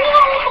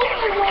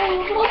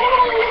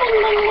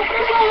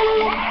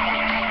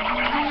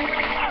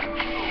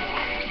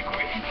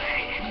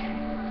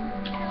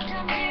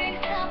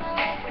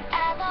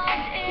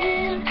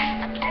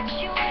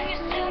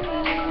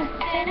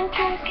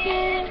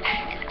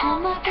 On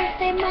my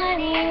birthday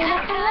money,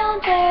 I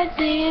found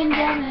 13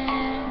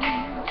 diamonds.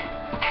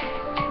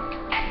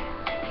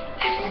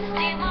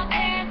 Steal my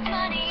parents'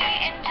 money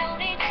and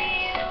donate to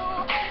you.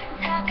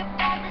 Talk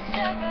about the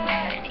server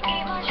and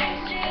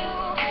emotions too.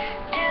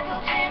 Never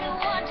feel that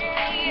one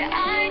day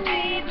I'd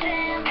be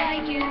planned by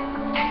you.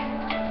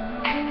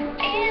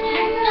 In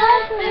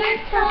another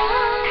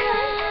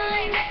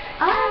time,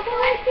 I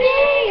would be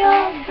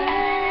your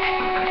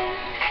friend.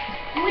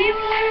 We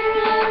were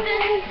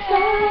running,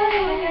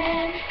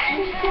 serving,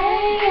 and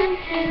staying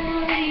till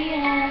the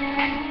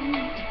end.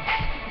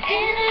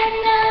 In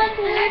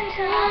another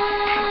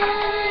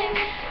time,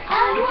 I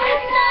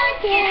would not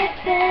get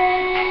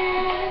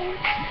banned.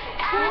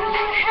 I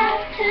don't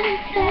have to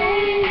say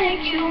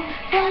thank you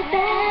for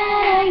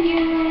that I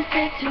used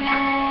to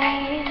try.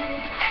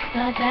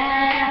 For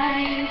that I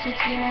used to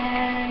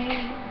try.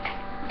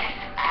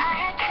 I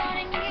had fun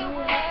and you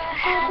were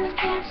having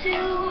fun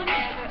too.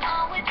 Never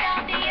on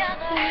without the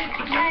other.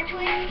 Life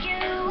with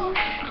you.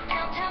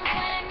 Sometimes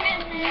when I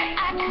miss it,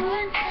 I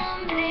put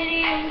some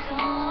videos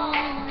on.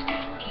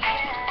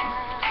 Yeah.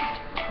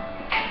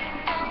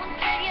 Someone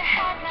said you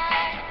had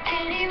my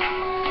pity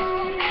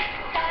room.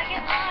 Saw you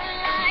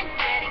online,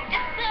 getting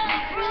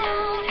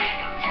disapproved.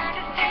 Time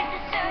to face the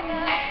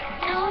server.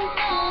 No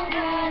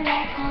longer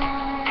that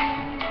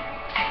fun.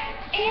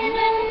 In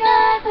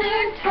another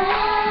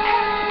time.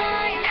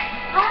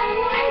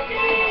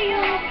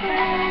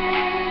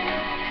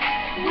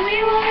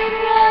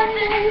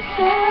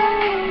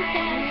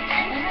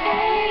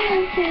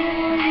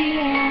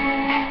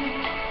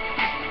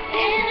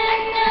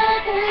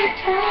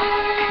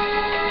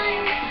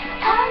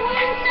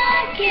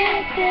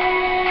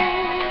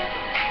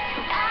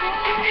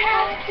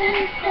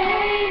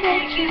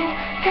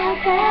 thought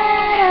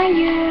that I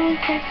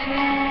used to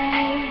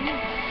say,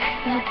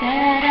 thought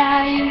that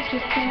I used to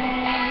say,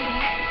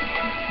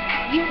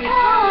 you're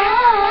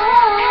fine,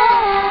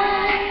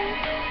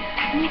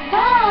 you're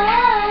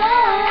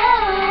fine,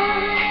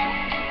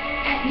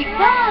 you're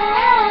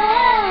fine,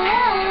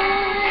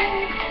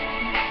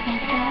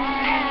 thought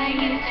that I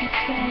used to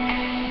say.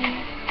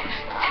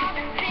 All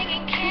the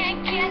singing can't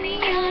get me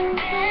on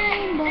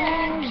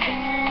rainbows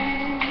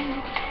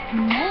again.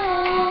 No,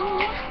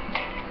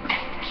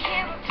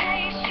 can't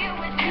replace you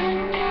with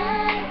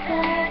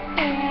another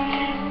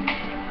friend.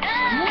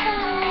 No,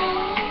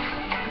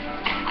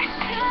 I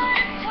should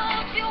have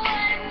told you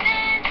what it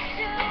meant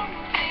to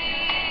me.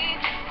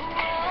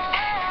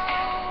 Whoa,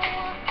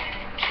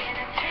 can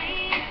I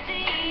please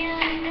be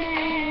your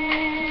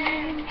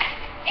man?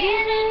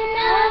 In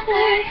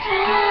another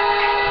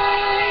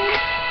time,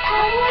 I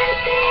would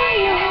be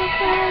your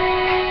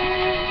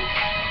friend.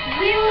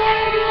 We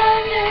would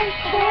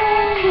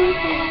understand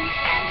and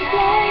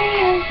play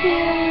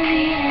until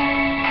the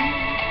end.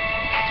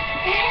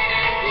 In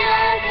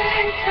another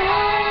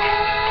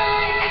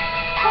time,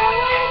 I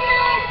would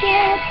not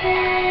get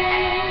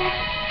there.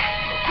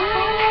 I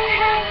would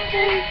have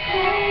to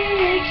say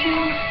the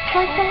truth,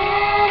 but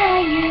that I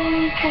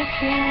used to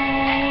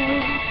say,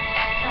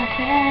 but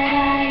that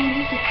I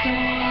used to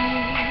say.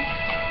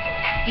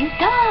 You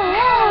die.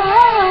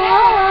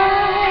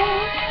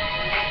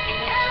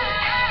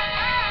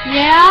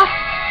 Yeah?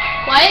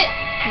 What?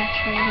 That's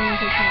right, it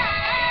was okay.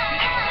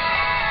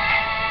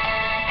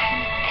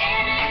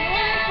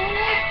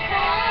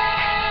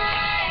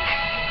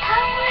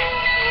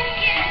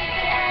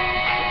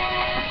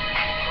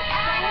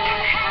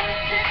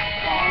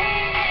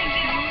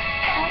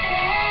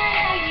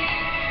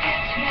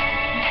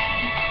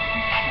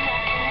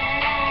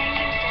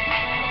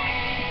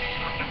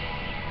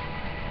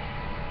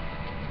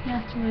 Yeah,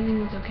 so everything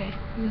was okay.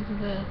 This is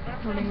the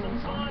recording of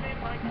the song.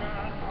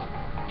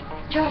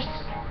 Just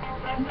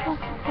you got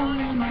some fun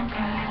in my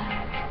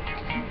cry.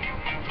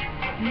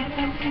 You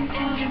got some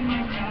fun in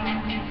my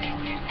cry.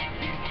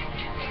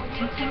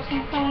 You got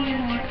some fun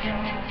in my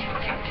cry.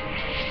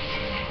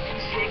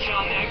 Switch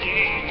on that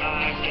game,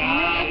 I've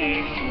got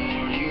it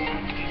for you.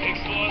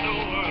 Explore the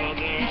world,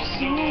 there's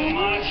so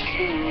much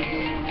to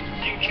do.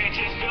 You can't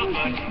just build,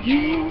 but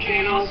you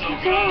can also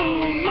go.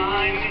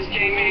 Mind this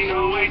game ain't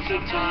no waste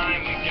of time.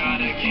 We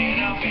gotta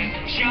get up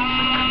and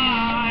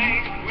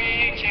shine.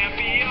 We can't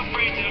be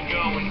afraid to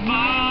go and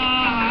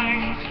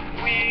fight.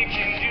 We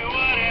can do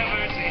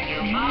whatever's in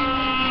your mind.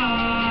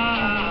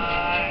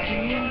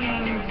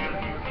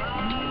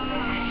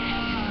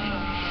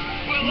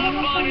 We'll have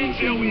fun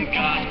until we've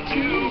got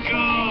to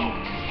go.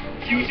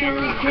 Use your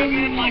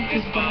equipment like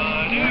this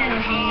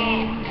butter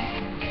hoe.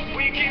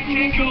 We can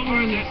take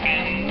over this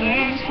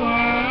endless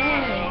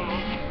world.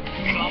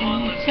 Come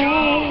on, let's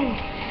go.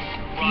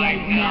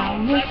 Right now,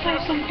 let's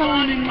have some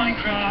fun in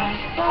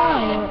Minecraft.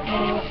 Oh,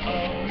 oh,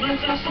 oh.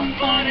 Let's have some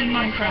fun in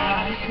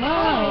Minecraft.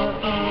 Oh,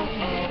 oh,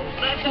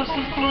 oh. Let's have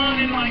some fun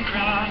in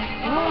Minecraft.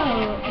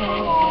 Oh,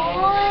 oh,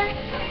 oh.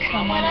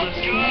 Come on, let's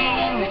go.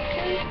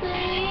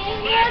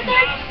 Let's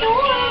have some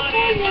fun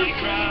in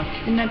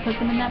Minecraft. Didn't I put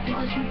them in that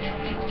position?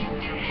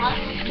 Huh?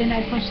 Didn't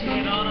I push them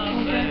Get on a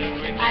over?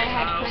 live in I your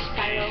had house pushed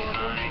Spyro over.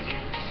 behind you.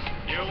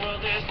 Your world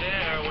is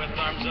there with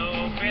arms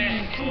open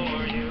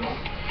for you.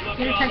 Look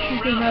You're all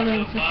technically around brother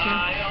the and sister.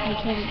 I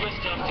biome. can't With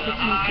stuff to get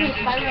hide, them. this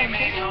game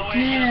ain't no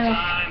waste No, of no,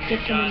 time. get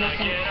We them in gotta this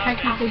one. get up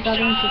Technically and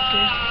brother and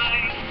sister.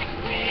 shine.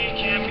 We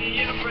can't be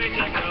afraid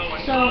to go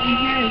and So in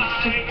here it's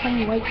just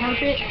plain white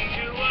carpet,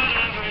 do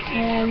whatever's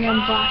in and then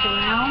black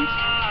around,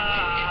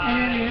 and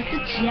then there's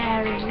the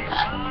cherry.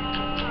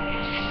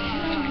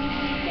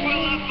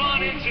 We'll have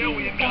fun until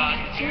we've got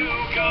to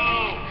go.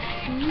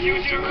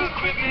 Use your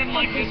equipment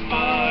like this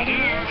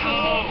butter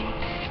hoe.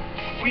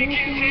 We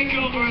can take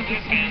over this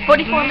endless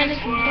 44 minutes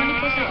and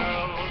 24 seconds.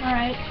 world.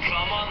 Alright.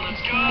 Come on,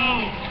 let's go.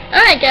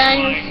 Alright guys,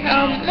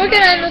 we're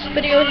gonna end this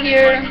video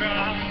here.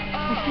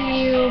 I'll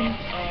see you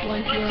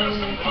like we're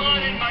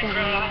recording 7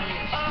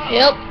 videos.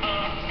 Yep.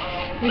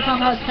 We talk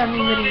about 7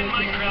 videos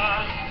today.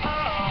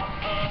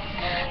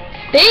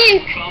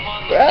 Peace,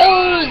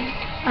 bros.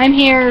 I'm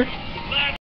here.